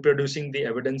reproducing the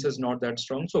evidence is not that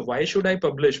strong. So why should I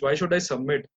publish? Why should I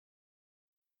submit?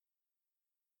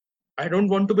 I don't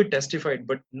want to be testified,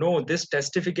 but no, this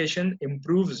testification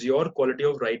improves your quality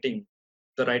of writing.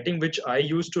 The writing which I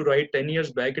used to write 10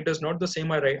 years back, it is not the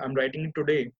same I'm writing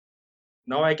today.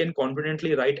 Now I can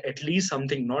confidently write at least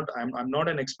something. I'm not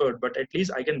an expert, but at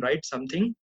least I can write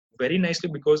something very nicely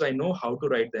because I know how to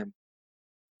write them.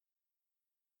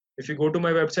 If you go to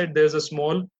my website, there's a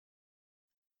small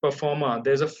performa.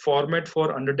 There's a format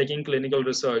for undertaking clinical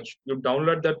research. You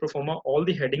download that performa, all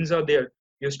the headings are there.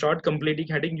 You start completing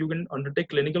heading, you can undertake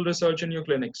clinical research in your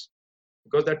clinics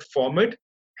because that format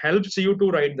helps you to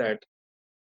write that.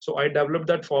 So I developed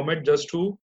that format just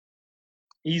to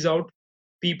ease out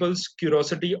people's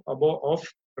curiosity of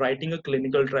writing a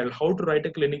clinical trial, how to write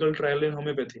a clinical trial in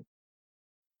homeopathy,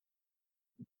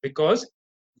 because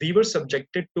we were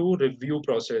subjected to review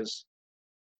process.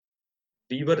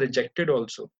 We were rejected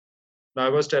also. Now I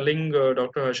was telling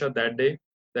Dr. Harsha that day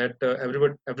that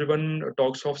everyone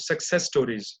talks of success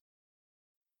stories,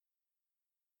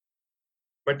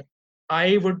 but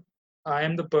I would I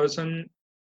am the person,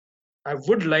 I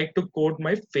would like to quote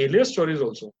my failure stories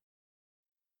also.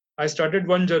 I started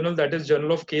one journal, that is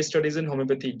Journal of Case Studies in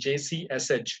Homeopathy,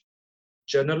 JCSH,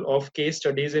 Journal of Case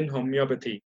Studies in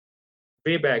Homeopathy.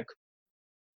 Way back,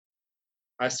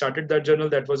 I started that journal.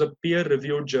 That was a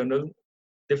peer-reviewed journal,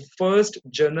 the first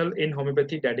journal in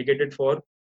homeopathy dedicated for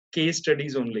case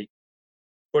studies only.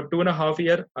 For 2.5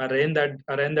 years, I ran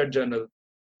that journal.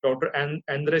 Dr.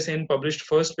 Andre Sen published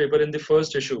first paper in the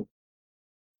first issue.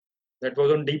 That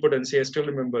was on depotency. I still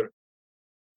remember.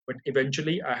 But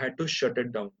eventually, I had to shut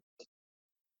it down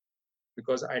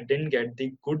because I didn't get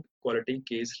the good quality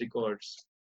case records,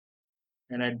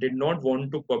 and I did not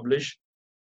want to publish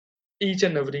each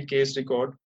and every case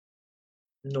record.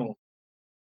 No.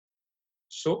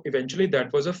 So eventually,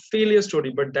 that was a failure story.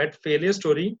 But that failure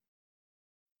story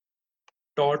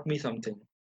taught me something,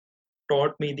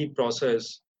 taught me the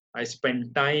process. I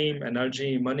spent time,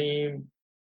 energy, money,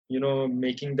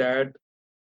 making that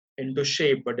into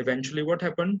shape. But eventually, what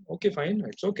happened? Okay, fine,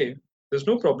 it's okay. There's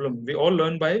no problem. We all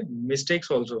learn by mistakes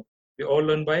also. We all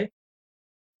learn by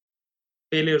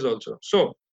failures also.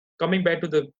 So, coming back to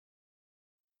the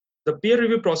peer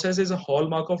review process is a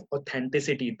hallmark of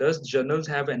authenticity. Thus, journals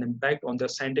have an impact on the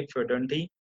scientific fraternity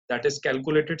that is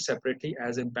calculated separately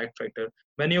as impact factor.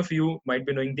 Many of you might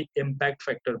be knowing the impact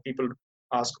factor. People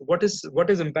ask, what is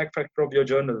impact factor of your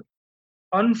journal?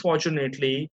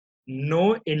 Unfortunately,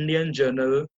 no Indian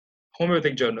journal,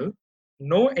 homeopathic journal,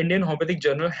 No Indian homeopathic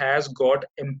journal has got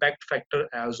impact factor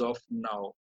as of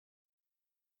now.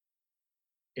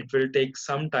 It will take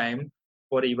some time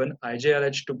for even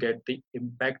IJRH to get the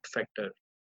impact factor.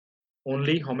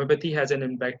 Only homeopathy has an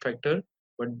impact factor,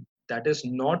 but that is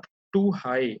not too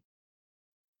high.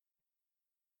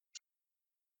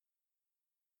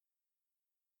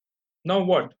 Now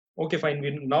what? Okay,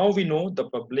 fine. Now we know the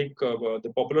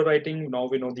the popular writing. Now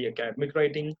we know the academic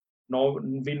writing. Now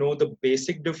we know the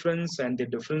basic difference and the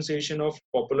differentiation of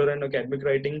popular and academic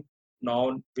writing.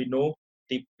 Now we know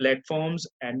the platforms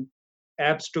and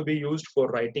apps to be used for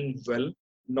writing well.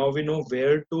 Now we know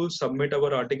where to submit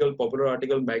our article, popular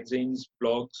article, magazines,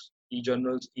 blogs,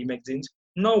 e-journals, e-magazines.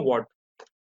 Now what?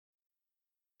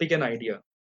 Pick an idea.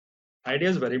 Idea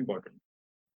is very important.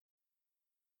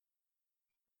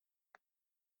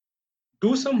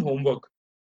 Do some homework.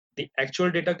 The actual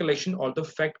data collection or the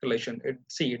fact collection. It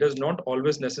is not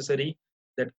always necessary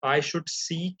that I should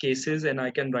see cases and I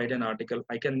can write an article.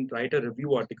 I can write a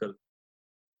review article.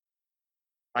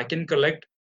 I can collect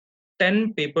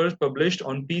 10 papers published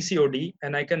on PCOD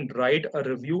and I can write a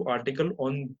review article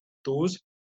on those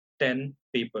 10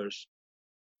 papers.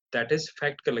 That is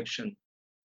fact collection.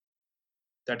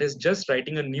 That is just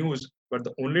writing a news, but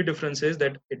the only difference is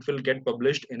that it will get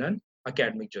published in an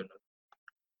academic journal.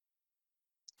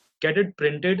 Get it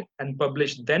printed and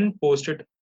published, then post it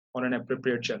on an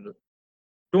appropriate channel.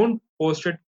 Don't post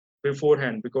it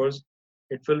beforehand because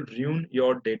it will ruin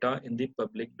your data in the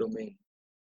public domain.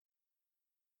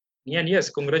 And yes,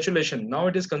 congratulations. Now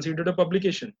it is considered a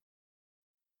publication.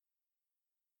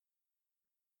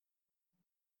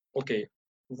 Okay.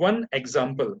 One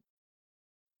example,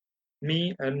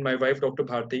 me and my wife, Dr.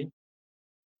 Bharti,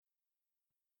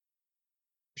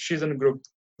 she's in a group.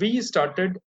 We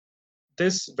started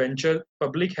this venture,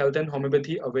 Public Health and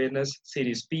Homeopathy Awareness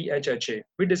Series, PHHA.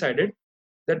 We decided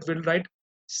that we'll write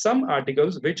some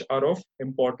articles which are of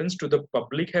importance to the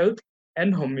public health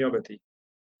and homeopathy.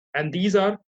 And these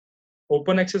are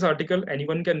open access article.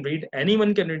 Anyone can read,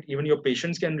 even your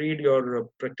patients can read, your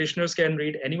practitioners can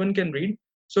read, anyone can read.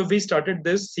 So we started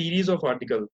this series of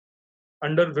articles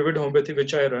under Vivid Homeopathy,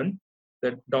 which I run.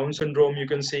 That Down syndrome, you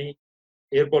can see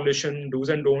air pollution, do's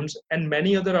and don'ts, and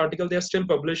many other articles. They are still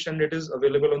published and it is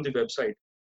available on the website.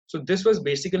 So this was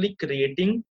basically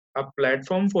creating a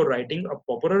platform for writing a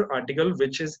popular article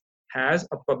which is has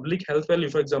a public health value.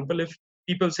 For example, if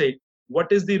people say,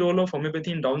 what is the role of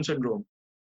homeopathy in Down syndrome?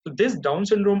 So this Down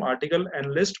syndrome article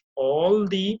and list all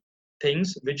the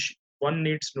things which one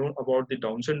needs to know about the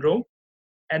Down syndrome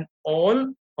and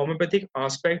all homeopathic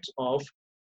aspects of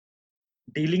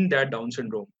dealing that Down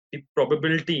syndrome, the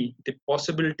probability, the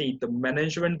possibility, the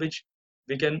management which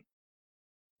we can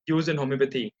use in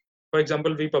homeopathy. For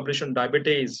example, we publish on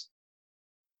diabetes,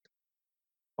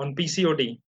 on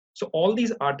PCOD. So all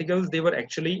these articles, they were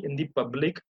actually in the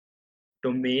public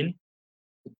domain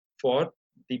for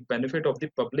the benefit of the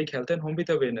public health and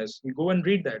homeopathy awareness. You go and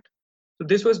read that. So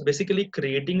this was basically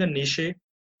creating a niche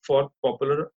for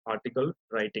popular article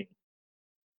writing.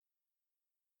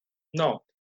 Now,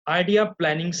 idea,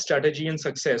 planning, strategy, and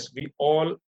success. We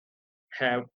all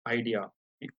have idea.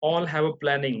 We all have a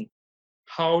planning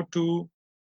how to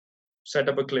set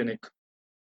up a clinic,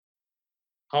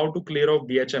 how to clear off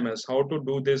BHMS, how to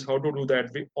do this, how to do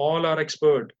that. We all are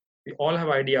expert. We all have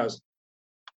ideas.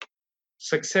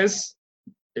 Success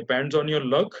depends on your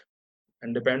luck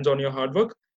and depends on your hard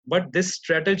work. But this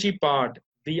strategy part,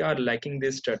 we are lacking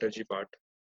this strategy part.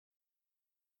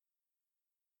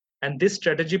 And this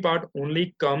strategy part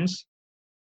only comes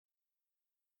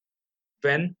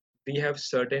when we have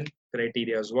certain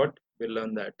criteria. What we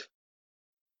learn that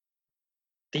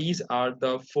these are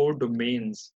the 4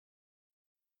 domains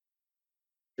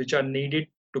which are needed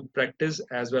to practice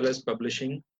as well as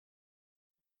publishing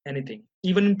anything.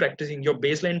 Even in practicing your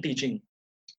baseline teaching,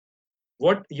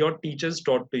 what your teachers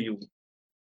taught to you.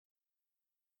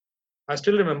 I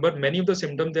still remember many of the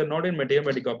symptoms, they're not in Materia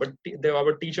Medica, but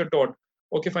our teacher taught,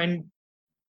 okay, fine,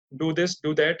 do this,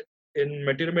 do that. In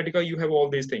Materia Medica, you have all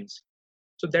these things.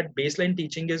 So that baseline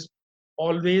teaching is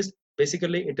always,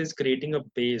 basically, it is creating a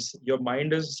base. Your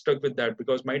mind is stuck with that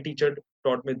because my teacher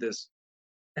taught me this.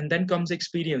 And then comes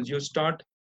experience. You start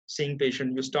seeing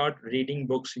patient, you start reading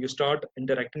books, you start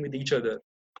interacting with each other.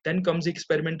 Then comes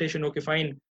experimentation. Okay,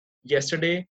 fine.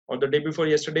 Yesterday or the day before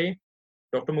yesterday,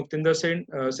 Dr. Muktinder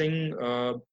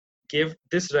Singh gave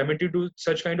this remedy to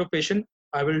such kind of patient.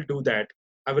 I will do that.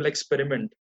 I will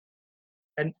experiment.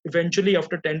 And eventually,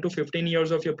 after 10 to 15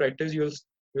 years of your practice,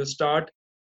 you'll start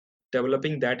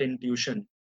developing that intuition.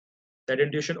 That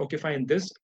intuition. Okay, fine.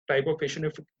 This type of patient,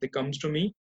 if it comes to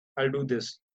me, I'll do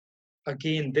this.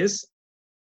 Again, this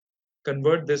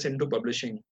Convert this into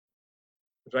publishing.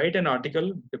 Write an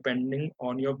article depending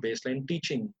on your baseline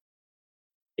teaching.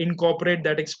 Incorporate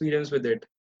that experience with it.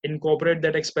 Incorporate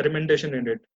that experimentation in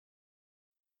it.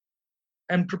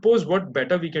 And propose what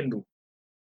better we can do.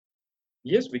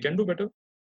 Yes, we can do better.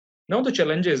 Now the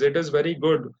challenge is, it is very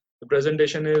good. The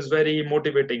presentation is very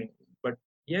motivating. But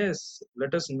yes,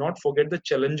 let us not forget the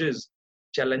challenges.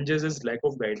 Challenges is lack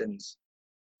of guidance.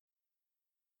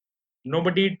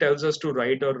 Nobody tells us to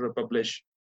write or publish.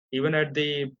 Even at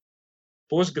the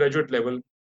postgraduate level,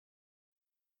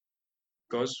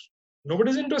 because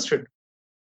nobody's interested.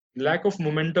 Lack of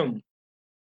momentum,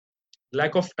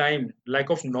 lack of time, lack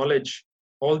of knowledge.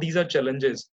 All these are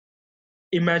challenges.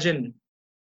 Imagine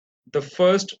the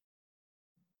first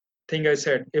thing I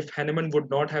said, if Hahnemann would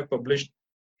not have published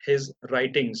his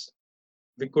writings,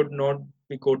 we could not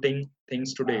be quoting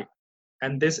things today.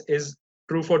 And this is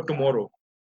true for tomorrow.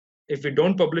 If we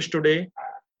don't publish today,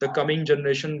 the coming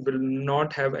generation will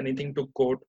not have anything to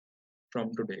quote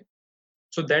from today.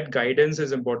 So that guidance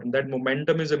is important, that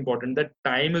momentum is important, that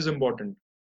time is important.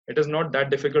 It is not that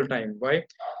difficult time. Why?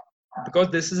 Because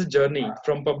this is a journey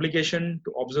from publication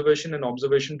to observation and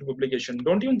observation to publication.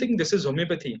 Don't even think this is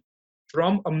homeopathy.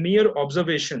 From a mere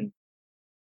observation,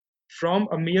 from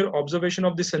a mere observation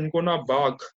of the Sincona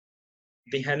bark,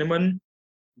 the Hahnemann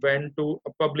went to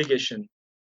a publication,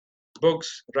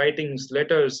 books, writings,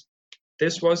 letters.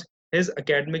 This was his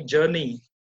academic journey.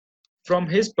 From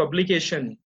his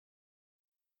publication,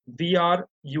 we are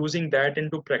using that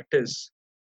into practice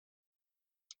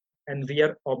and we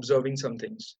are observing some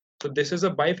things. So this is a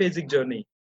biphasic journey.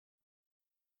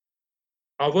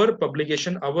 Our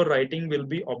publication, our writing will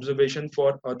be observation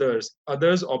for others.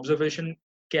 Others' observation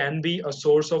can be a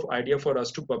source of idea for us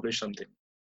to publish something.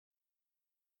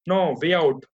 No, way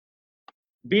out.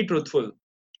 Be truthful.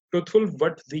 Truthful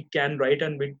what we can write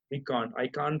and we can't. I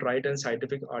can't write a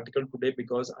scientific article today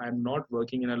because I'm not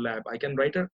working in a lab. I can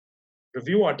write a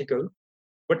review article,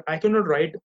 but I cannot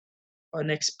write an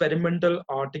experimental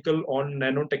article on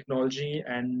nanotechnology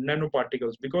and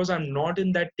nanoparticles because I'm not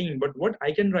in that team. But what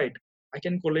I can write, I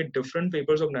can collate different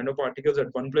papers of nanoparticles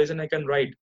at one place and I can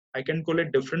write. I can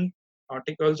collate different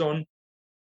articles on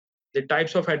the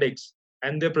types of headaches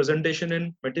and their presentation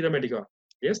in Materia Medica.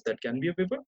 Yes, that can be a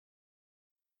paper.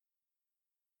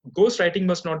 Ghostwriting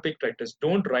must not be practiced.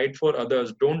 Don't write for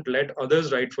others. Don't let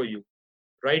others write for you.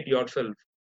 Write yourself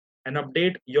and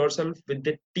update yourself with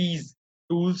the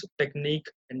tools, technique,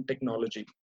 and technology.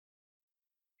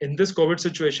 In this COVID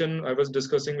situation, I was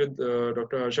discussing with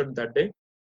Dr. Harshad that day.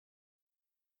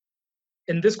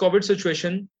 In this COVID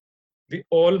situation, we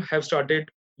all have started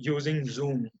using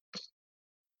Zoom.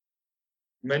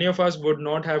 Many of us would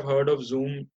not have heard of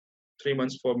Zoom 3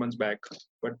 months, 4 months back,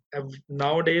 but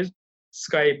nowadays,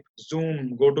 Skype,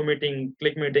 Zoom, GoToMeeting,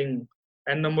 ClickMeeting,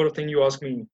 and number of things you ask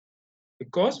me,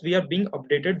 because we are being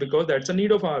updated because that's a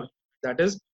need of ours. That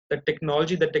is the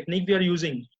technology, the technique we are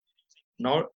using.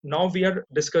 Now we are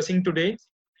discussing today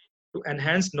to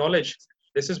enhance knowledge.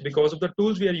 This is because of the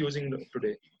tools we are using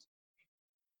today.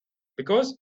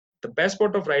 Because the best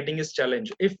part of writing is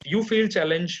challenge. If you feel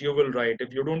challenge, you will write.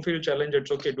 If you don't feel challenge,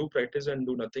 it's okay. Do practice and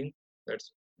do nothing.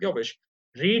 That's your wish.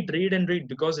 Read and read,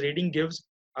 because reading gives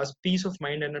us peace of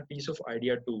mind and a piece of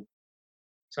idea too.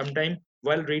 Sometime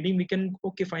while reading, we can,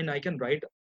 okay, fine, I can write a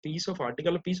piece of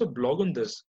article, a piece of blog on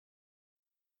this.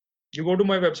 You go to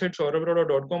my website,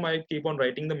 saurabh.com, I keep on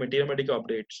writing the Materia Medica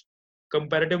updates,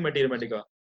 comparative Materia Medica.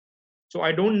 So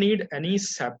I don't need any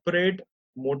separate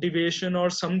motivation or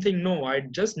something. No, I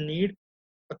just need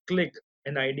a click,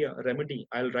 an idea, a remedy.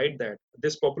 I'll write that.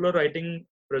 This popular writing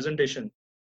presentation,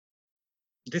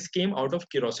 this came out of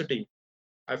curiosity.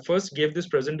 I first gave this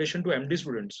presentation to MD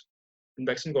students in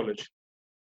Baxton College.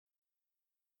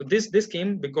 So this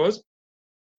came because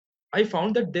I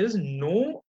found that there is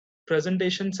no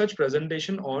presentation, such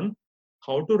presentation on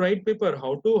how to write paper,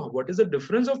 what is the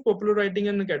difference of popular writing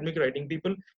and academic writing.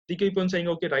 People, they keep on saying,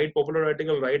 okay, write popular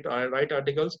article, write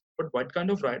articles, but what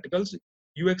kind of articles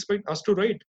you expect us to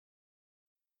write?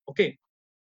 Okay,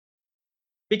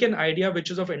 pick an idea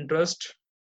which is of interest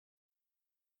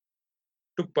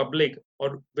to public,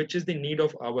 or which is the need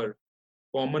of our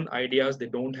common ideas. They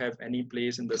don't have any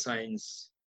place in the science.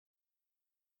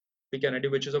 Pick an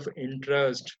idea which is of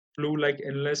interest. Flu like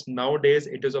illness, nowadays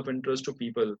it is of interest to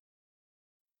people.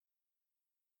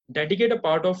 Dedicate a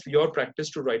part of your practice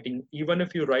to writing. Even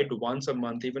if you write once a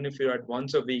month, even if you write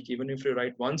once a week, even if you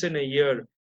write once in a year,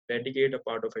 dedicate a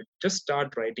part of it. Just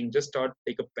start writing. Just start,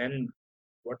 take a pen,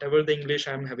 whatever the English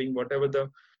I'm having, whatever the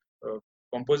uh,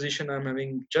 composition I'm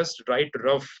having, just write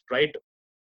rough. Write,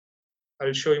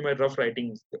 I'll show you my rough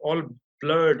writings, all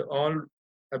blurred, all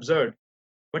absurd.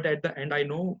 But at the end, I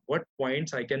know what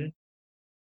points I can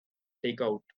take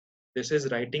out. This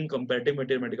is writing comparative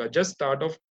mathematica.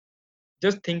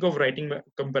 Just think of writing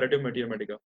comparative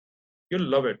mathematica. You'll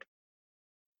love it.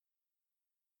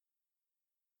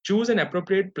 Choose an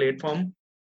appropriate platform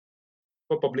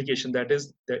for publication, that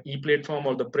is the e-platform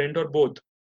or the print or both.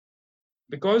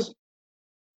 Because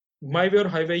my way or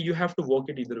highway, you have to walk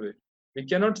it either way. We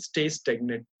cannot stay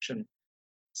stagnation.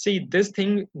 See, this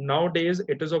thing nowadays,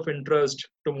 it is of interest.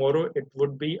 Tomorrow, it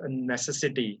would be a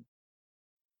necessity.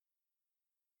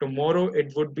 Tomorrow,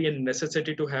 it would be a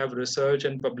necessity to have research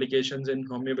and publications in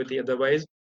homeopathy. Otherwise,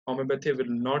 homeopathy will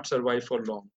not survive for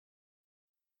long.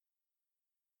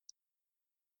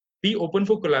 Be open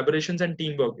for collaborations and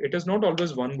teamwork. It is not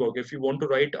always one work. If you want to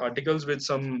write articles with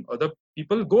some other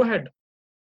people, go ahead.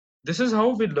 This is how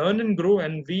we learn and grow,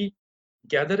 and we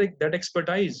gather that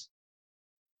expertise.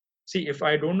 See, if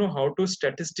I don't know how to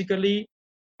statistically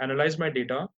analyze my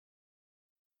data,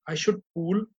 I should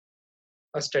pool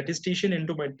a statistician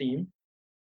into my team.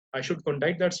 I should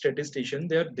contact that statistician.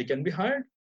 They can be hired,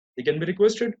 they can be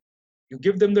requested. You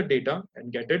give them the data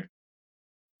and get it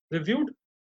reviewed,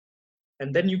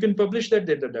 and then you can publish that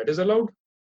data. That is allowed.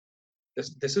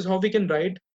 This is how we can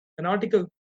write an article.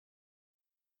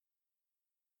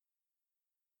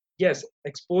 Yes,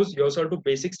 expose yourself to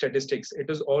basic statistics. It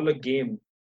is all a game.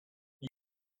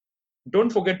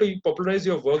 Don't forget to popularize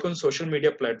your work on social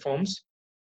media platforms,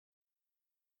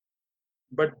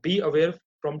 but be aware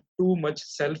from too much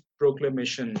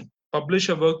self-proclamation. Publish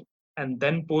a work and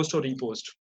then post or repost.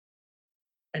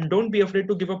 And don't be afraid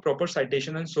to give a proper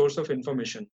citation and source of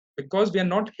information, because we are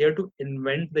not here to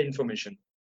invent the information.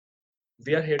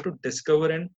 We are here to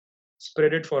discover and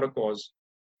spread it for a cause.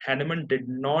 Hahnemann did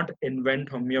not invent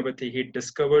homeopathy, he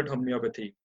discovered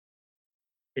homeopathy.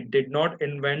 He did not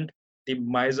invent the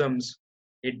miasms,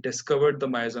 he discovered the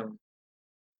miasm.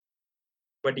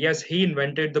 But yes, he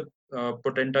invented the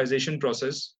potentization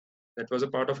process. That was a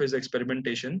part of his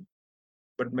experimentation.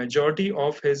 But majority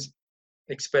of his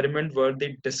experiment were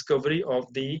the discovery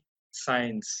of the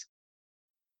science.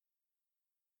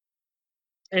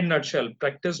 In nutshell,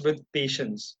 practice with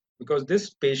patience, because this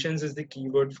patience is the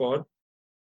keyword for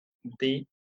the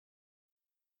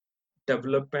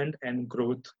development and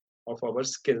growth of our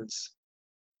skills.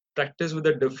 Practice with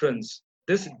a difference.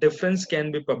 This difference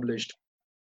can be published.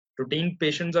 Routine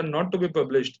patients are not to be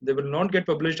published. They will not get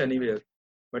published anywhere.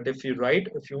 But if you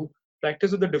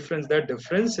practice with the difference, that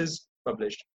difference is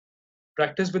published.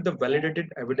 Practice with the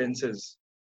validated evidences.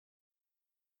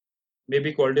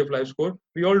 Maybe quality of life score.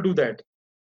 We all do that.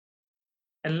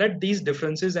 And let these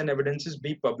differences and evidences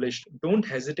be published. Don't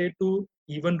hesitate to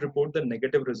even report the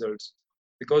negative results,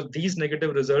 because these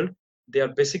negative results, they are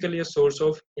basically a source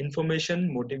of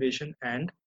information, motivation,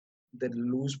 and the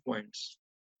lose points.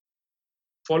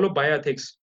 Follow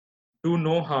bioethics, do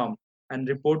no harm, and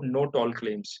report no tall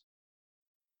claims.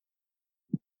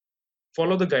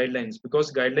 Follow the guidelines,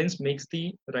 because guidelines makes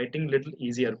the writing little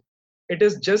easier. It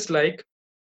is just like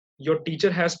your teacher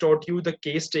has taught you the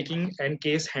case taking and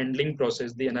case handling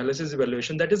process, the analysis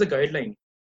evaluation, that is a guideline.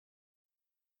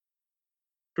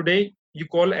 Today you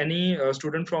call any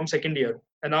student from second year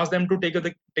and ask them to take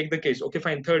the case. Okay,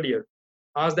 fine. Third year,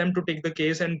 ask them to take the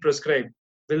case and prescribe.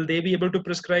 Will they be able to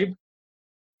prescribe?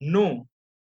 No,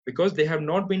 because they have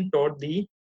not been taught the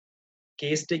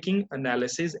case taking,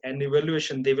 analysis, and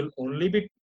evaluation. They will only be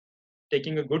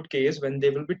taking a good case when they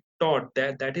will be taught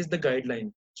that that is the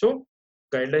guideline. So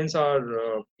guidelines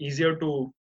are easier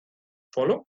to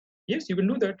follow. Yes, you can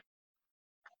do that.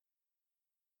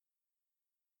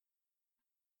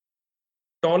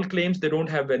 Tall claims, they don't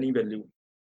have any value.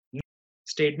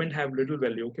 Statement have little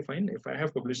value. Okay, fine. If I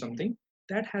have published something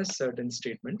that has certain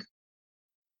statement,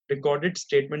 recorded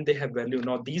statement, they have value.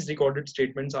 Now these recorded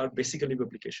statements are basically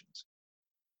publications,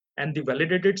 and the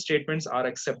validated statements are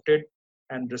accepted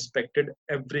and respected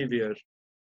everywhere.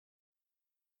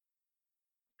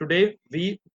 Today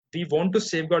we want to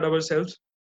safeguard ourselves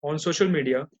on social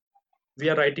media. We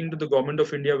are writing to the government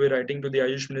of India, we're writing to the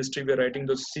Ayush Ministry, we're writing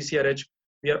to CCRH.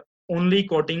 We are only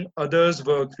quoting others'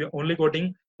 work. We are only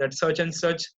quoting that such and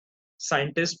such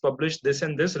scientists published this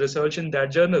and this research in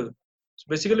that journal. So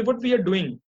basically, what we are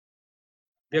doing,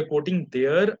 we are quoting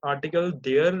their article,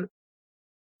 their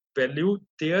value,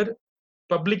 their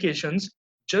publications,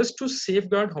 just to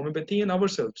safeguard homeopathy in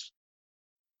ourselves.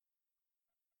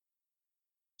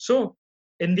 So,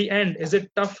 in the end, is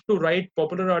it tough to write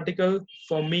popular article?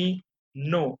 For me,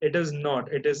 no, it is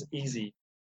not. It is easy.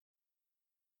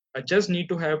 I just need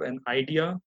to have an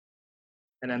idea,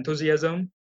 an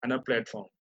enthusiasm, and a platform.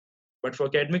 But for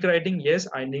academic writing, yes,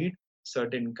 I need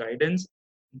certain guidance,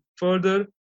 further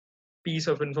piece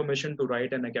of information to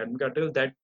write an academic article,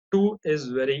 that too is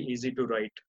very easy to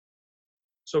write.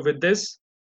 So with this,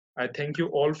 I thank you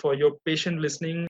all for your patient listening